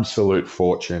an absolute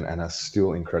fortune and are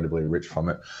still incredibly rich from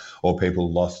it, or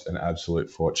people lost an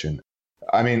absolute fortune.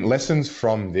 I mean, lessons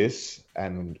from this,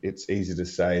 and it's easy to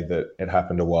say that it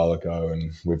happened a while ago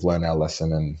and we've learned our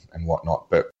lesson and whatnot,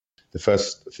 but the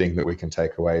first thing that we can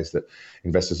take away is that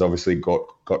investors obviously got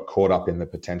caught up in the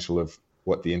potential of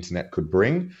what the internet could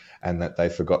bring, and that they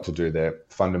forgot to do their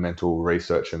fundamental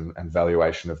research and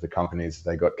valuation of the companies.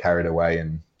 They got carried away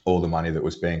in all the money that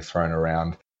was being thrown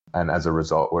around, and as a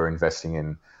result, we're investing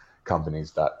in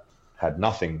companies that had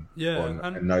nothing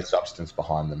and no substance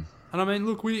behind them. And I mean,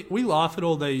 look, we laugh at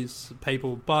all these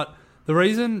people, but the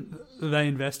reason they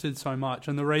invested so much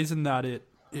and the reason that it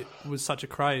was such a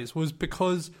craze was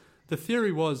because the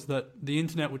theory was that the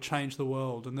internet would change the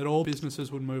world and that all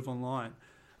businesses would move online.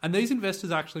 And these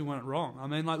investors actually weren't wrong. I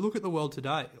mean, like, look at the world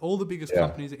today. All the biggest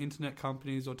companies are internet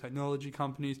companies or technology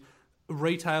companies.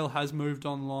 Retail has moved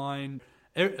online,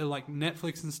 like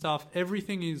Netflix and stuff.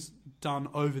 Everything is done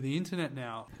over the internet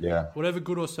now. Yeah. Whatever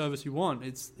good or service you want,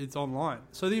 it's online.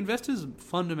 So the investors'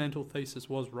 fundamental thesis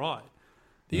was right.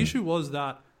 The issue was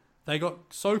that they got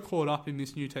so caught up in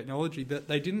this new technology that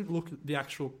they didn't look at the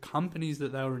actual companies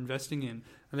that they were investing in,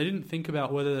 and they didn't think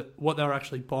about whether what they were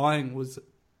actually buying was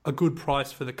a good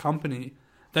price for the company.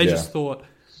 They just thought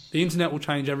the internet will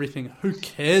change everything. Who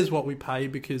cares what we pay?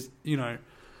 Because,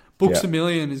 Books A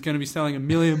Million is going to be selling 1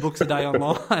 million books a day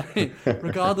online,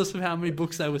 regardless of how many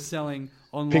books they were selling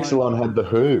online. Pixelon had The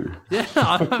Who. Yeah,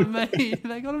 I mean,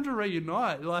 they got them to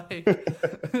reunite. Like,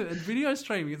 video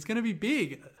streaming, it's going to be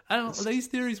big. And these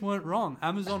theories weren't wrong.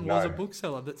 Amazon was a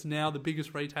bookseller that's now the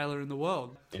biggest retailer in the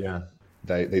world. Yeah,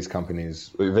 these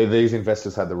companies, these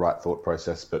investors had the right thought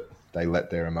process, but they let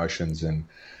their emotions and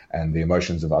the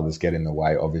emotions of others get in the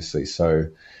way, obviously. So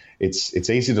it's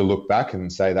easy to look back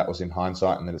and say that was in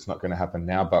hindsight and that it's not going to happen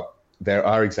now. But there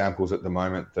are examples at the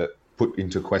moment that put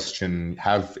into question,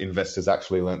 have investors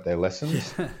actually learnt their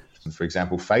lessons? For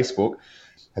example, Facebook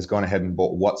has gone ahead and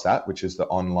bought WhatsApp, which is the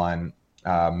online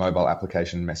mobile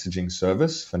application messaging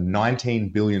service, for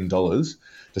 $19 billion,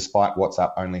 despite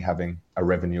WhatsApp only having a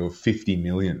revenue of $50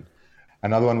 million.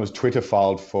 Another one was Twitter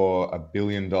filed for $1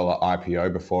 billion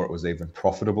IPO before it was even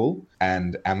profitable.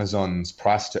 And Amazon's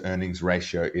price to earnings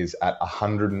ratio is at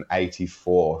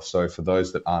 184. So for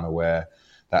those that aren't aware,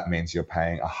 that means you're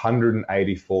paying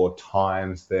 184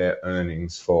 times their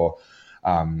earnings for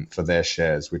their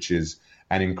shares, which is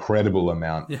an incredible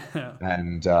amount. Yeah.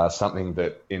 And something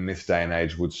that in this day and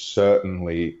age would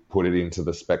certainly put it into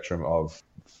the spectrum of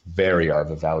very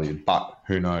overvalued, but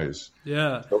who knows?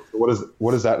 Yeah. So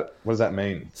what does that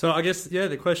mean? So I guess,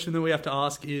 the question that we have to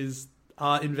ask is,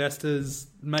 are investors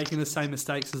making the same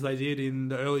mistakes as they did in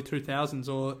the early 2000s,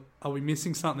 or are we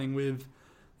missing something with,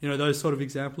 those sort of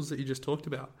examples that you just talked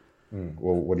about?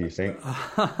 Well, what do you think?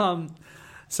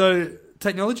 So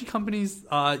technology companies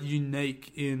are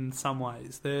unique in some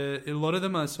ways. A lot of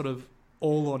them are sort of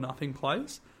all or nothing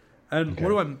plays. And Okay.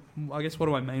 what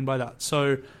do I mean by that?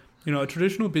 So, a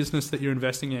traditional business that you're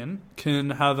investing in can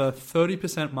have a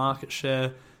 30% market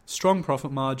share, strong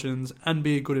profit margins, and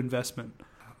be a good investment.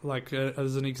 Like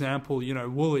as an example,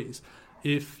 Woolies.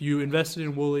 If you invested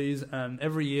in Woolies and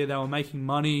every year they were making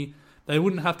money, they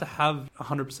wouldn't have to have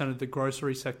 100% of the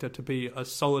grocery sector to be a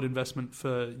solid investment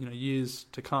for years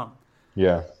to come.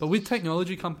 Yeah. But with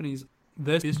technology companies,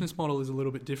 their business model is a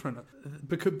little bit different.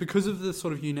 Because of the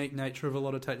sort of unique nature of a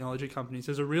lot of technology companies,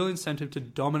 there's a real incentive to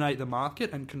dominate the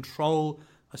market and control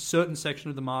a certain section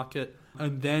of the market,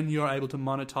 and then you're able to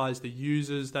monetize the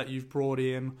users that you've brought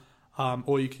in,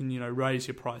 or you can raise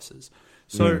your prices.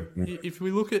 So if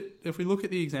we look at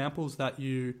the examples that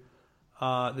you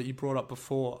brought up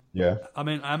before, Yeah. I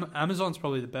mean, Amazon's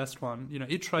probably the best one.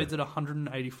 It trades at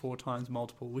 184 times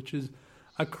multiple, which is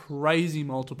a crazy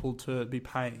multiple to be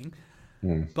paying.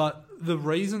 But the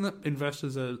reason that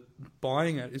investors are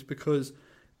buying it is because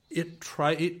it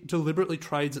deliberately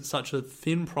trades at such a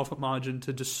thin profit margin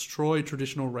to destroy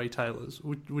traditional retailers,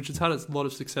 which it's had a lot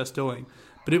of success doing.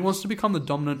 But it wants to become the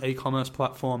dominant e-commerce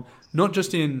platform, not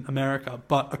just in America,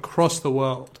 but across the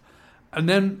world. And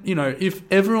then, if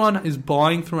everyone is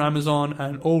buying through Amazon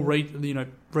and all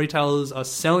retailers are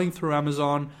selling through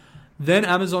Amazon, then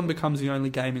Amazon becomes the only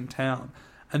game in town.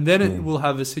 And then it will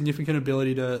have a significant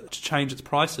ability to change its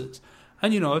prices.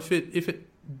 And, if it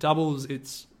doubles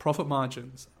its profit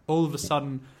margins, all of a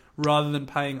sudden, rather than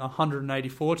paying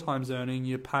 184 times earning,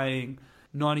 you're paying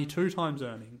 92 times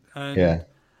earning.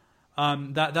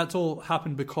 And that's all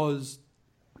happened because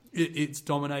it's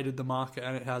dominated the market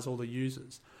and it has all the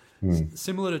users.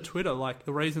 Similar to Twitter, like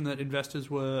the reason that investors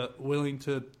were willing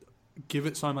to give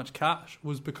it so much cash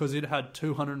was because it had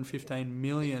 215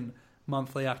 million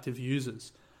monthly active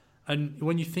users. And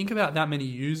when you think about that many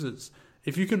users,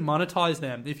 if you can monetize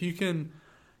them, if you can,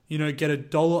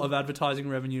 get $1 of advertising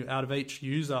revenue out of each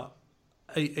user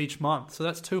each month, so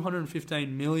that's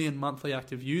 215 million monthly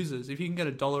active users. If you can get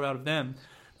 $1 out of them,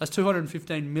 that's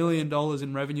 $215 million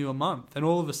in revenue a month. And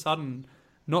all of a sudden,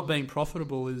 not being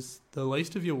profitable is the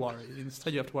least of your worry.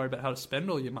 Instead, you have to worry about how to spend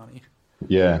all your money.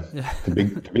 Yeah.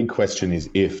 The big question is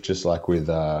if, just like with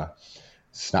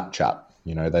Snapchat,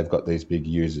 they've got these big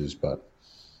users, but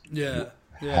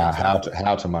how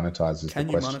to monetize is Can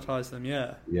the you question. monetize them?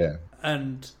 Yeah. Yeah.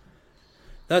 And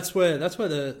that's where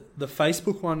the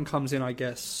Facebook one comes in, I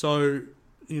guess. So,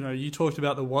 you talked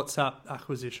about the WhatsApp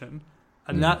acquisition,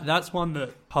 and that's one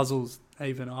that puzzles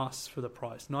even us for the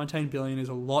price. $19 billion is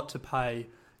a lot to pay,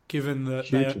 given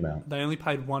that they only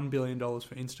paid $1 billion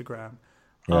for Instagram.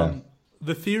 Yeah.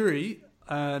 The theory,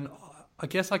 and I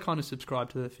guess I kind of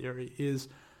subscribe to the theory, is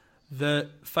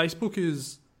that Facebook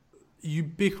is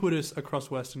ubiquitous across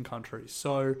Western countries.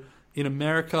 So in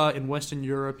America, in Western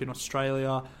Europe, in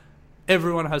Australia,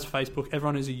 everyone has Facebook.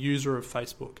 Everyone is a user of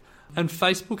Facebook. And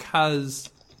Facebook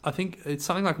has, I think it's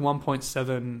something like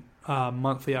 1.7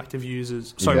 monthly active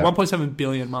users. Sorry, 1.7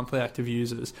 billion monthly active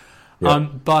users. Yeah.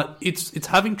 But it's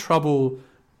having trouble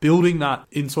building that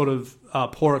in sort of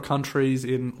poorer countries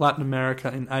in Latin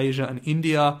America, in Asia and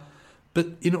India. But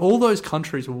in all those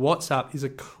countries, WhatsApp is a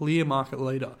clear market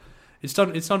leader. It's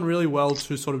done really well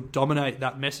to sort of dominate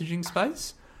that messaging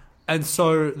space. And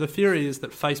so the theory is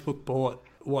that Facebook bought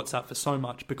WhatsApp for so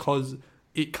much because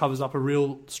it covers up a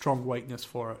real strong weakness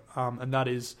for it. And that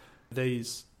is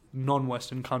these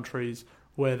non-Western countries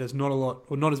where there's not a lot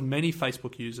or not as many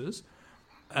Facebook users.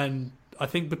 And I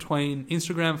think between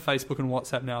Instagram, Facebook and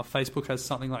WhatsApp now, Facebook has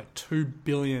something like 2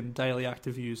 billion daily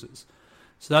active users.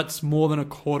 So that's more than a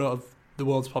quarter of the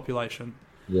world's population.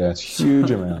 Yeah, it's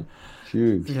huge amount.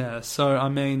 Huge. Yeah, so I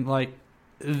mean, like,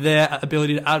 their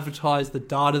ability to advertise, the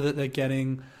data that they're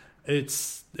getting,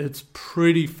 it's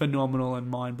pretty phenomenal and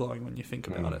mind-blowing when you think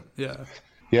about it. Yeah.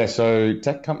 Yeah, so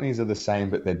tech companies are the same,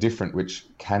 but they're different, which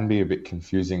can be a bit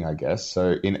confusing, I guess.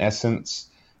 So in essence,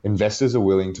 investors are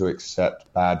willing to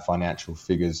accept bad financial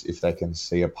figures if they can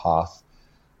see a path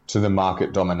to the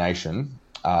market domination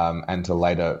and to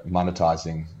later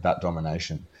monetizing that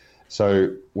domination.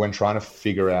 So when trying to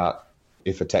figure out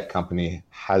if a tech company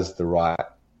has the right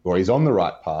or is on the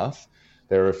right path,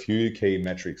 there are a few key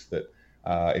metrics that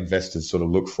investors sort of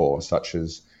look for, such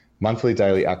as monthly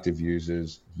daily active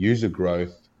users, user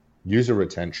growth, user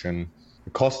retention,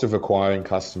 the cost of acquiring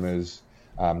customers,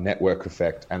 network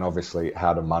effect, and obviously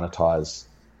how to monetize.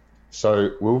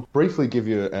 So we'll briefly give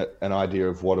you an idea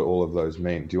of what all of those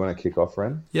mean. Do you want to kick off,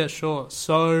 Ren? Yeah, sure.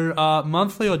 So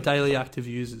monthly or daily active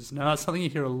users. Now, that's something you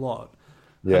hear a lot.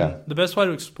 Yeah. And the best way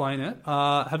to explain it,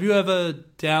 have you ever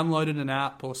downloaded an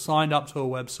app or signed up to a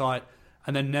website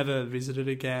and then never visited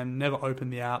again, never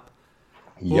opened the app?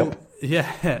 Yep. Well,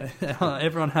 yeah,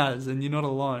 everyone has, and you're not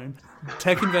alone.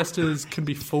 Tech investors can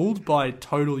be fooled by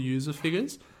total user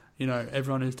figures. You know,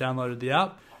 everyone who's downloaded the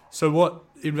app. So what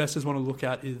investors want to look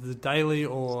at is the daily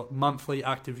or monthly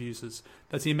active users.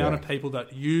 That's the amount of people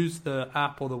that use the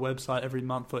app or the website every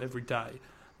month or every day.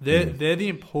 They're the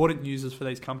important users for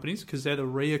these companies because they're the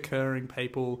reoccurring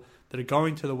people that are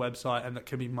going to the website and that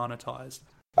can be monetized.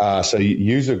 So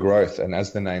user growth, and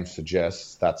as the name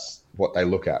suggests, that's what they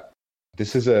look at.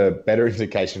 This is a better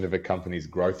indication of a company's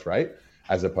growth rate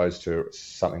as opposed to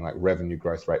something like revenue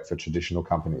growth rate for traditional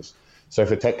companies. So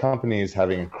if a tech company is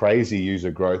having a crazy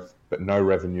user growth but no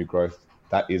revenue growth,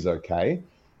 that is okay,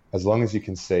 as long as you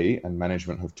can see, and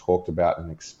management have talked about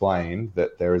and explained,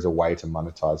 that there is a way to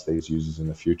monetize these users in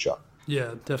the future.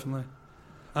 Yeah, definitely.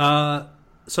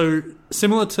 So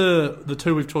similar to the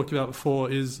two we've talked about before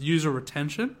is user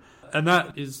retention, and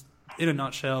that is, in a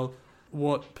nutshell,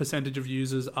 what percentage of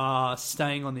users are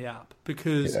staying on the app.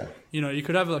 Because, you know, you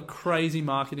could have a crazy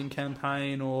marketing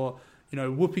campaign or, you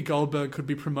know, Whoopi Goldberg could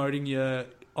be promoting your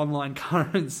online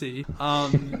currency.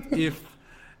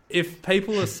 If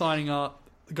people are signing up,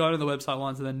 going to the website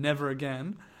once and then never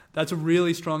again, that's a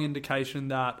really strong indication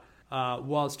that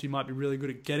whilst you might be really good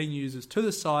at getting users to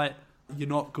the site, you're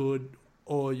not good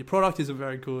or your product isn't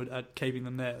very good at keeping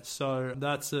them there. So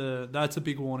that's a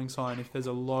big warning sign if there's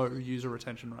a low user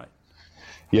retention rate.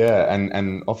 Yeah,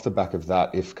 and off the back of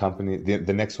that, if company,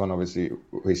 the next one obviously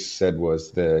we said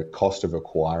was the cost of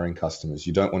acquiring customers.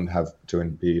 You don't want to have to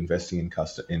be investing in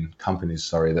companies,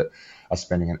 that are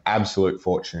spending an absolute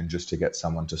fortune just to get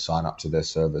someone to sign up to their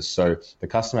service. So the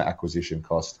customer acquisition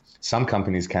cost, some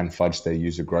companies can fudge their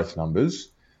user growth numbers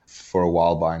for a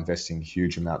while by investing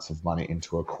huge amounts of money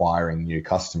into acquiring new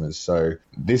customers. So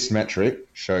this metric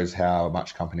shows how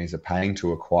much companies are paying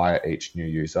to acquire each new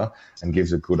user and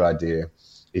gives a good idea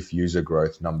if user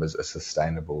growth numbers are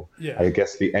sustainable. Yeah. I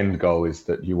guess the end goal is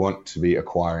that you want to be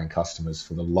acquiring customers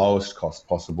for the lowest cost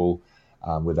possible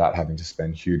without having to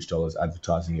spend huge dollars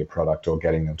advertising your product or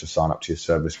getting them to sign up to your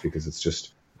service, because it's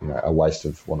just a waste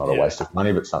of, not a waste of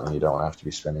money, but something you don't want to have to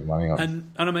be spending money on.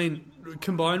 And I mean,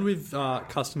 combined with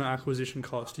customer acquisition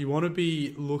cost, you want to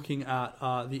be looking at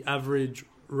the average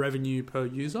revenue per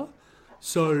user.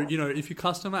 So, if your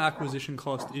customer acquisition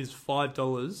cost is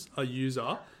 $5 a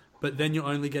user, but then you're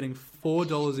only getting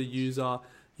 $4 a user,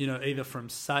 either from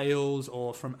sales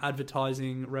or from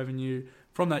advertising revenue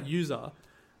from that user,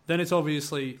 then it's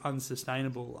obviously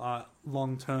unsustainable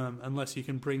long term unless you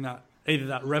can bring that either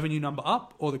that revenue number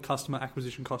up or the customer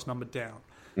acquisition cost number down.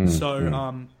 In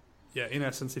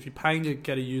essence, if you're paying to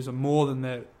get a user more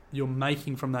than you're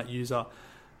making from that user,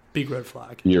 big red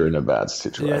flag. You're in a bad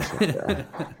situation.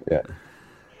 Yeah.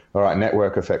 All right,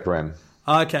 network effect, Ren.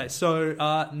 Okay,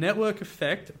 so network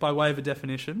effect, by way of a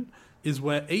definition, is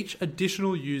where each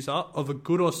additional user of a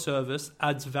good or service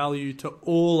adds value to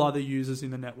all other users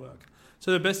in the network.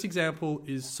 So the best example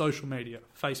is social media,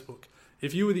 Facebook.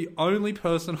 If you were the only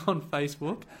person on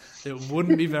Facebook, it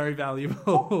wouldn't be very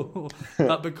valuable.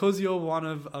 But because you're one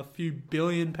of a few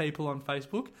billion people on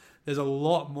Facebook, there's a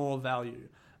lot more value.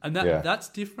 And that's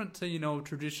different to, a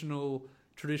traditional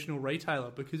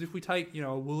retailer. Because if we take,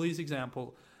 a Woolies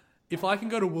example, if I can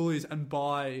go to Woolies and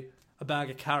buy a bag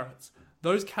of carrots,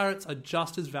 those carrots are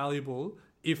just as valuable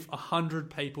if 100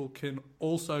 people can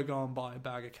also go and buy a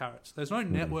bag of carrots. There's no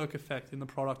network effect in the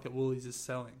product that Woolies is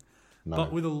selling. No.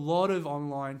 But with a lot of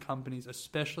online companies,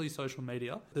 especially social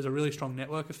media, there's a really strong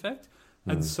network effect.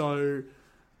 And so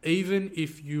even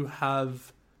if you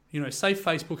have, say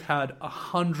Facebook had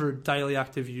 100 daily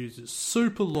active users,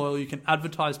 super loyal, you can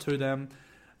advertise to them,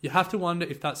 you have to wonder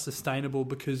if that's sustainable,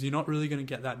 because you're not really going to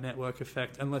get that network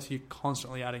effect unless you're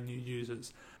constantly adding new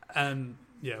users. And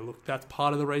yeah, look, that's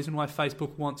part of the reason why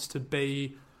Facebook wants to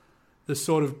be the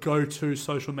sort of go-to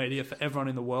social media for everyone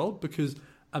in the world, because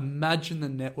imagine the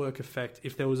network effect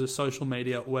if there was a social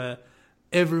media where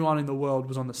everyone in the world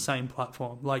was on the same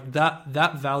platform. Like that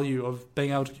value of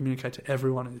being able to communicate to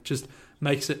everyone, it just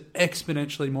makes it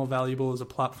exponentially more valuable as a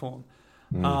platform.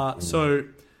 So,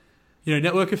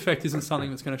 network effect isn't something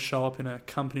that's going to show up in a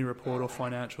company report or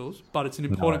financials, but it's an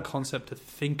important concept to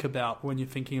think about when you're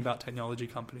thinking about technology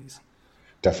companies.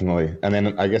 Definitely. And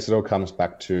then I guess it all comes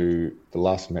back to the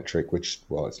last metric, which,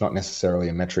 well, it's not necessarily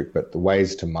a metric, but the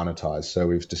ways to monetize. So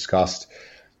we've discussed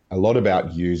a lot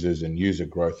about users and user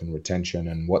growth and retention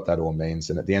and what that all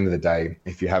means. And at the end of the day,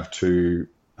 if you have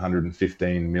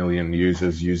 215 million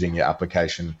users using your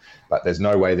application, but there's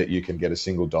no way that you can get a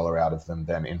single dollar out of them,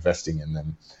 then investing in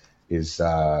them is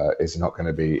not going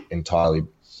to be entirely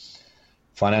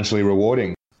financially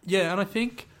rewarding. Yeah, and I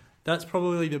think that's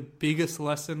probably the biggest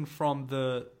lesson from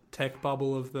the tech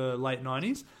bubble of the late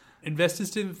 90s.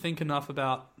 Investors didn't think enough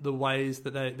about the ways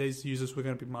that these users were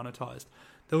going to be monetized.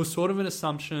 There was sort of an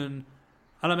assumption,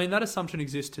 and I mean that assumption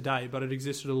exists today, but it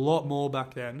existed a lot more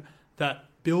back then, that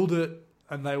build it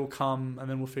and they will come and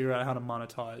then we'll figure out how to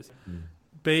monetize.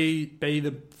 Be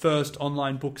the first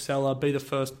online bookseller, be the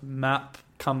first map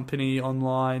company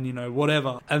online,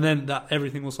 whatever. And then that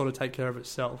everything will sort of take care of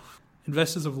itself.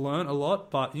 Investors have learned a lot,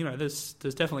 but there's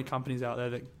definitely companies out there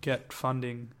that get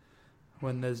funding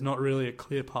when there's not really a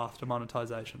clear path to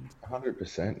monetization.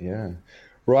 100%, yeah.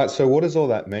 Right, so what does all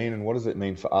that mean, and what does it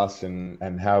mean for us,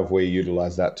 and how have we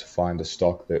utilised that to find a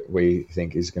stock that we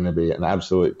think is going to be an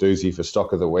absolute doozy for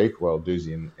stock of the week? Well,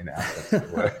 doozy in our sense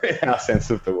of the word. In our sense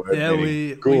of the word.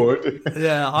 Yeah, good.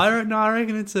 I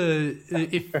reckon it's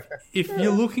if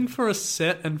you're looking for a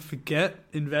set and forget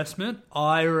investment,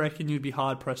 I reckon you'd be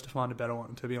hard pressed to find a better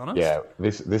one, to be honest. Yeah,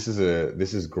 this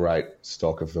is great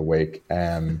stock of the week.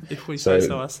 If we say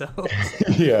so ourselves.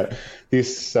 Yeah.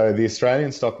 So the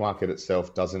Australian stock market itself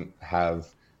doesn't have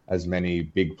as many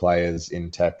big players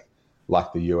in tech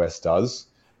like the US does.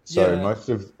 So most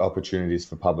of opportunities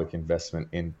for public investment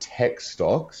in tech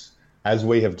stocks, as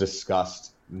we have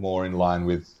discussed more in line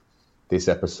with this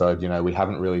episode, we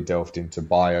haven't really delved into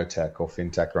biotech or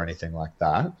fintech or anything like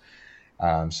that.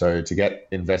 So to get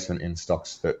investment in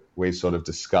stocks that we've sort of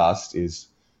discussed is,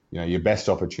 your best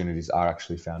opportunities are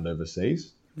actually found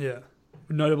overseas. Yeah.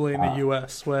 Notably in the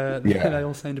US, where they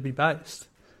all seem to be based.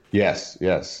 Yes.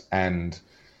 And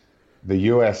the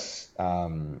US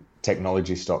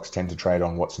technology stocks tend to trade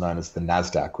on what's known as the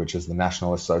NASDAQ, which is the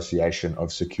National Association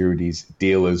of Securities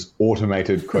Dealers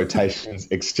Automated Quotations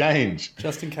Exchange.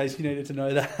 Just in case you needed to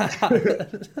know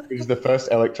that. Which is the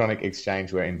first electronic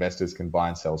exchange where investors can buy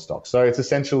and sell stocks. So it's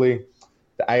essentially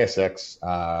the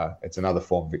ASX. It's another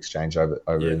form of exchange over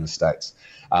in the States.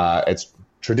 It's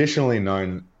traditionally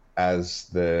known as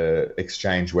the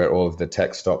exchange where all of the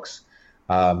tech stocks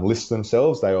list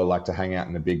themselves. They all like to hang out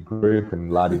in a big group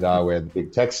and la-di-da, we're the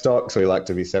big tech stocks, so we like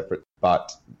to be separate.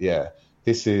 But yeah,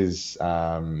 this is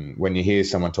when you hear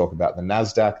someone talk about the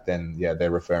NASDAQ, then they're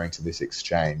referring to this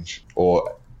exchange,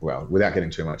 or, well, without getting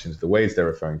too much into the weeds, they're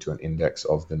referring to an index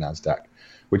of the NASDAQ,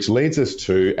 which leads us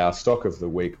to our stock of the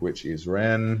week, which is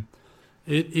Ren.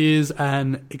 It is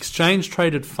an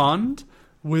exchange-traded fund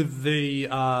with the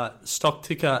stock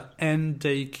ticker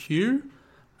NDQ.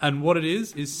 And what it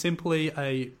is simply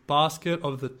a basket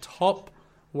of the top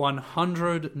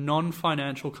 100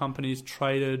 non-financial companies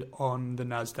traded on the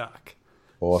NASDAQ.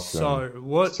 Awesome. So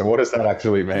what does that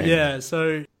actually mean? Yeah,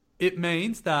 so it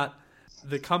means that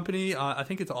the company, I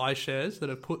think it's iShares, that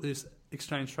have put this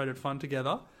exchange-traded fund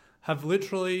together, have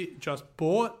literally just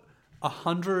bought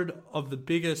 100 of the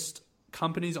biggest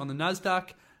companies on the NASDAQ,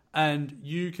 and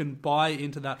you can buy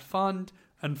into that fund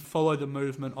and follow the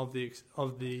movement of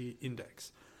the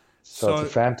index. So it's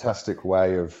a fantastic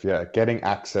way of getting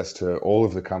access to all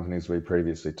of the companies we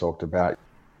previously talked about.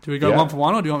 Do we go one for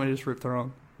one, or do you want me to just rip through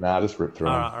them? Nah, just rip through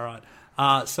them. All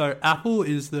right. So Apple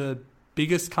is the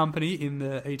biggest company in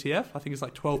the ETF. I think it's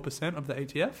like 12% of the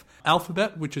ETF.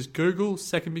 Alphabet, which is Google,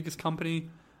 second biggest company.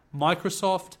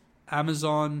 Microsoft,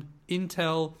 Amazon,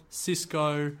 Intel,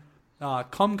 Cisco,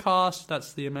 Comcast,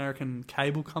 that's the American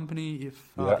cable company,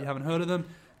 if you haven't heard of them.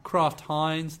 Kraft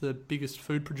Heinz, the biggest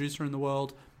food producer in the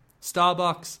world.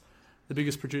 Starbucks, the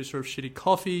biggest producer of shitty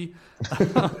coffee.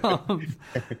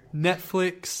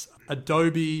 Netflix,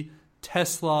 Adobe,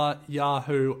 Tesla,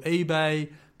 Yahoo,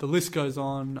 eBay, the list goes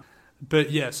on.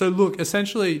 But yeah, so look,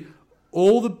 essentially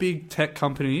all the big tech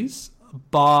companies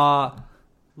bar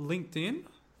LinkedIn,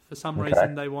 For some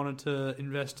reason, they wanted to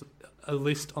invest a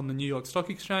list on the New York Stock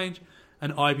Exchange,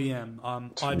 and IBM.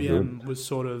 IBM was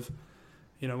sort of,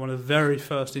 one of the very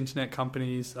first internet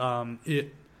companies.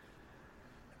 It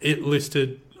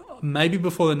listed maybe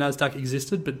before the NASDAQ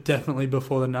existed, but definitely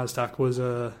before the NASDAQ was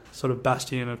a sort of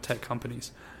bastion of tech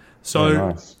companies.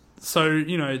 So,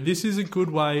 this is a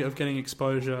good way of getting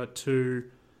exposure to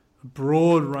a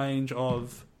broad range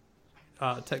of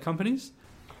tech companies.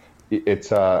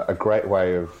 It's a great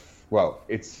way of,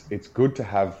 it's good to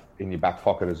have in your back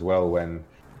pocket as well when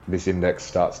this index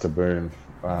starts to boom.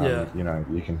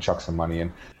 You can chuck some money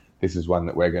in. This is one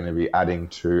that we're going to be adding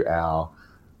to our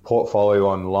portfolio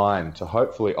online to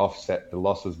hopefully offset the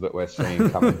losses that we're seeing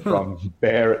coming from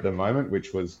Bear at the moment,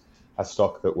 which was a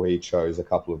stock that we chose a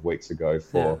couple of weeks ago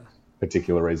for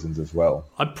particular reasons as well.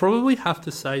 I'd probably have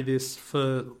to say this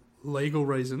for legal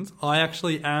reasons. I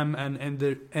actually am an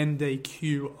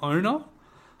NDQ owner.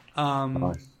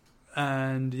 Nice.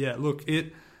 And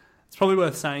it's probably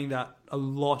worth saying that a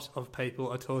lot of people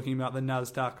are talking about the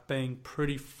NASDAQ being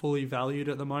pretty fully valued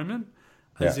at the moment,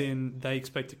 as in they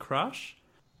expect to crash.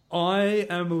 I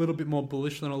am a little bit more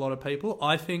bullish than a lot of people.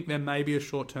 I think there may be a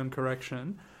short-term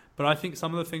correction, but I think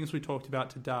some of the things we talked about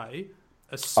today,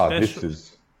 especially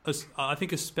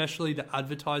the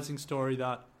advertising story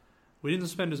that we didn't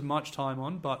spend as much time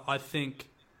on, but I think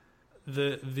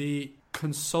the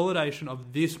consolidation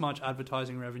of this much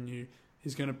advertising revenue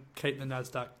is going to keep the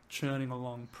NASDAQ churning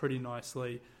along pretty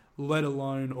nicely, let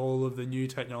alone all of the new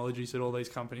technologies that all these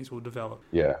companies will develop.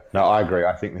 Yeah, no, I agree.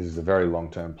 I think this is a very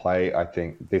long-term play. I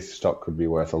think this stock could be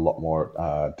worth a lot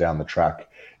more down the track.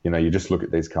 You just look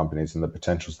at these companies and the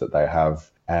potentials that they have,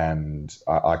 and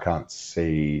I can't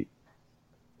see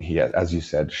here, as you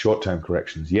said, short-term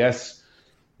corrections, yes,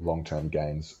 long-term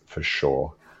gains for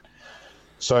sure.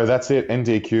 So that's it.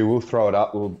 NDQ, we'll throw it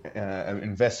up. We'll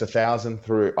invest 1,000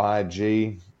 through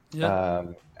IG.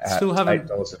 Still haven't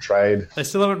 $8 a trade. They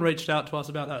still haven't reached out to us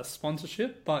about that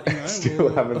sponsorship, but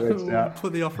we'll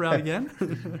put the offer out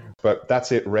again. But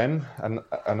that's it, Ren.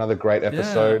 Another great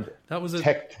episode. Yeah, that was a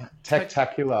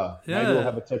Tech-tacular. Yeah. Maybe we'll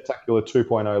have a Tech-tacular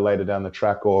 2.0 later down the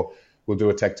track, or we'll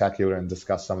do a Tech-tacular and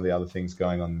discuss some of the other things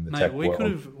going on in the tech world.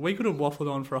 We could have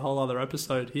waffled on for a whole other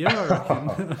episode here, I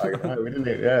reckon. I know, we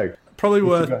didn't. Yeah. Probably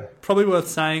worth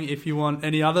saying, if you want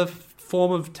any other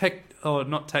form of tech, or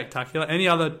not Tech-tacular, any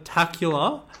other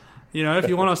tacular, if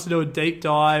you want us to do a deep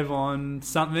dive on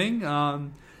something,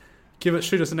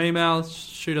 shoot us an email,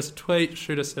 shoot us a tweet,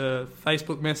 shoot us a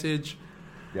Facebook message.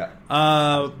 Yeah.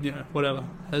 Whatever.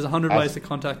 There's 100 ways to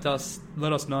contact us.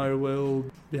 Let us know. We'll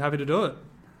be happy to do it.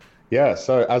 Yeah.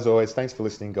 So as always, thanks for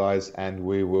listening, guys, and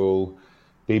we will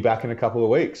be back in a couple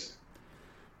of weeks.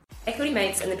 Equity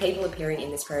Mates and the people appearing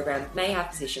in this program may have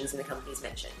positions in the companies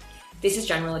mentioned. This is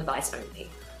general advice only.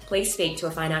 Please speak to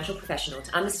a financial professional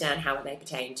to understand how it may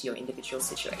pertain to your individual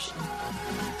situation.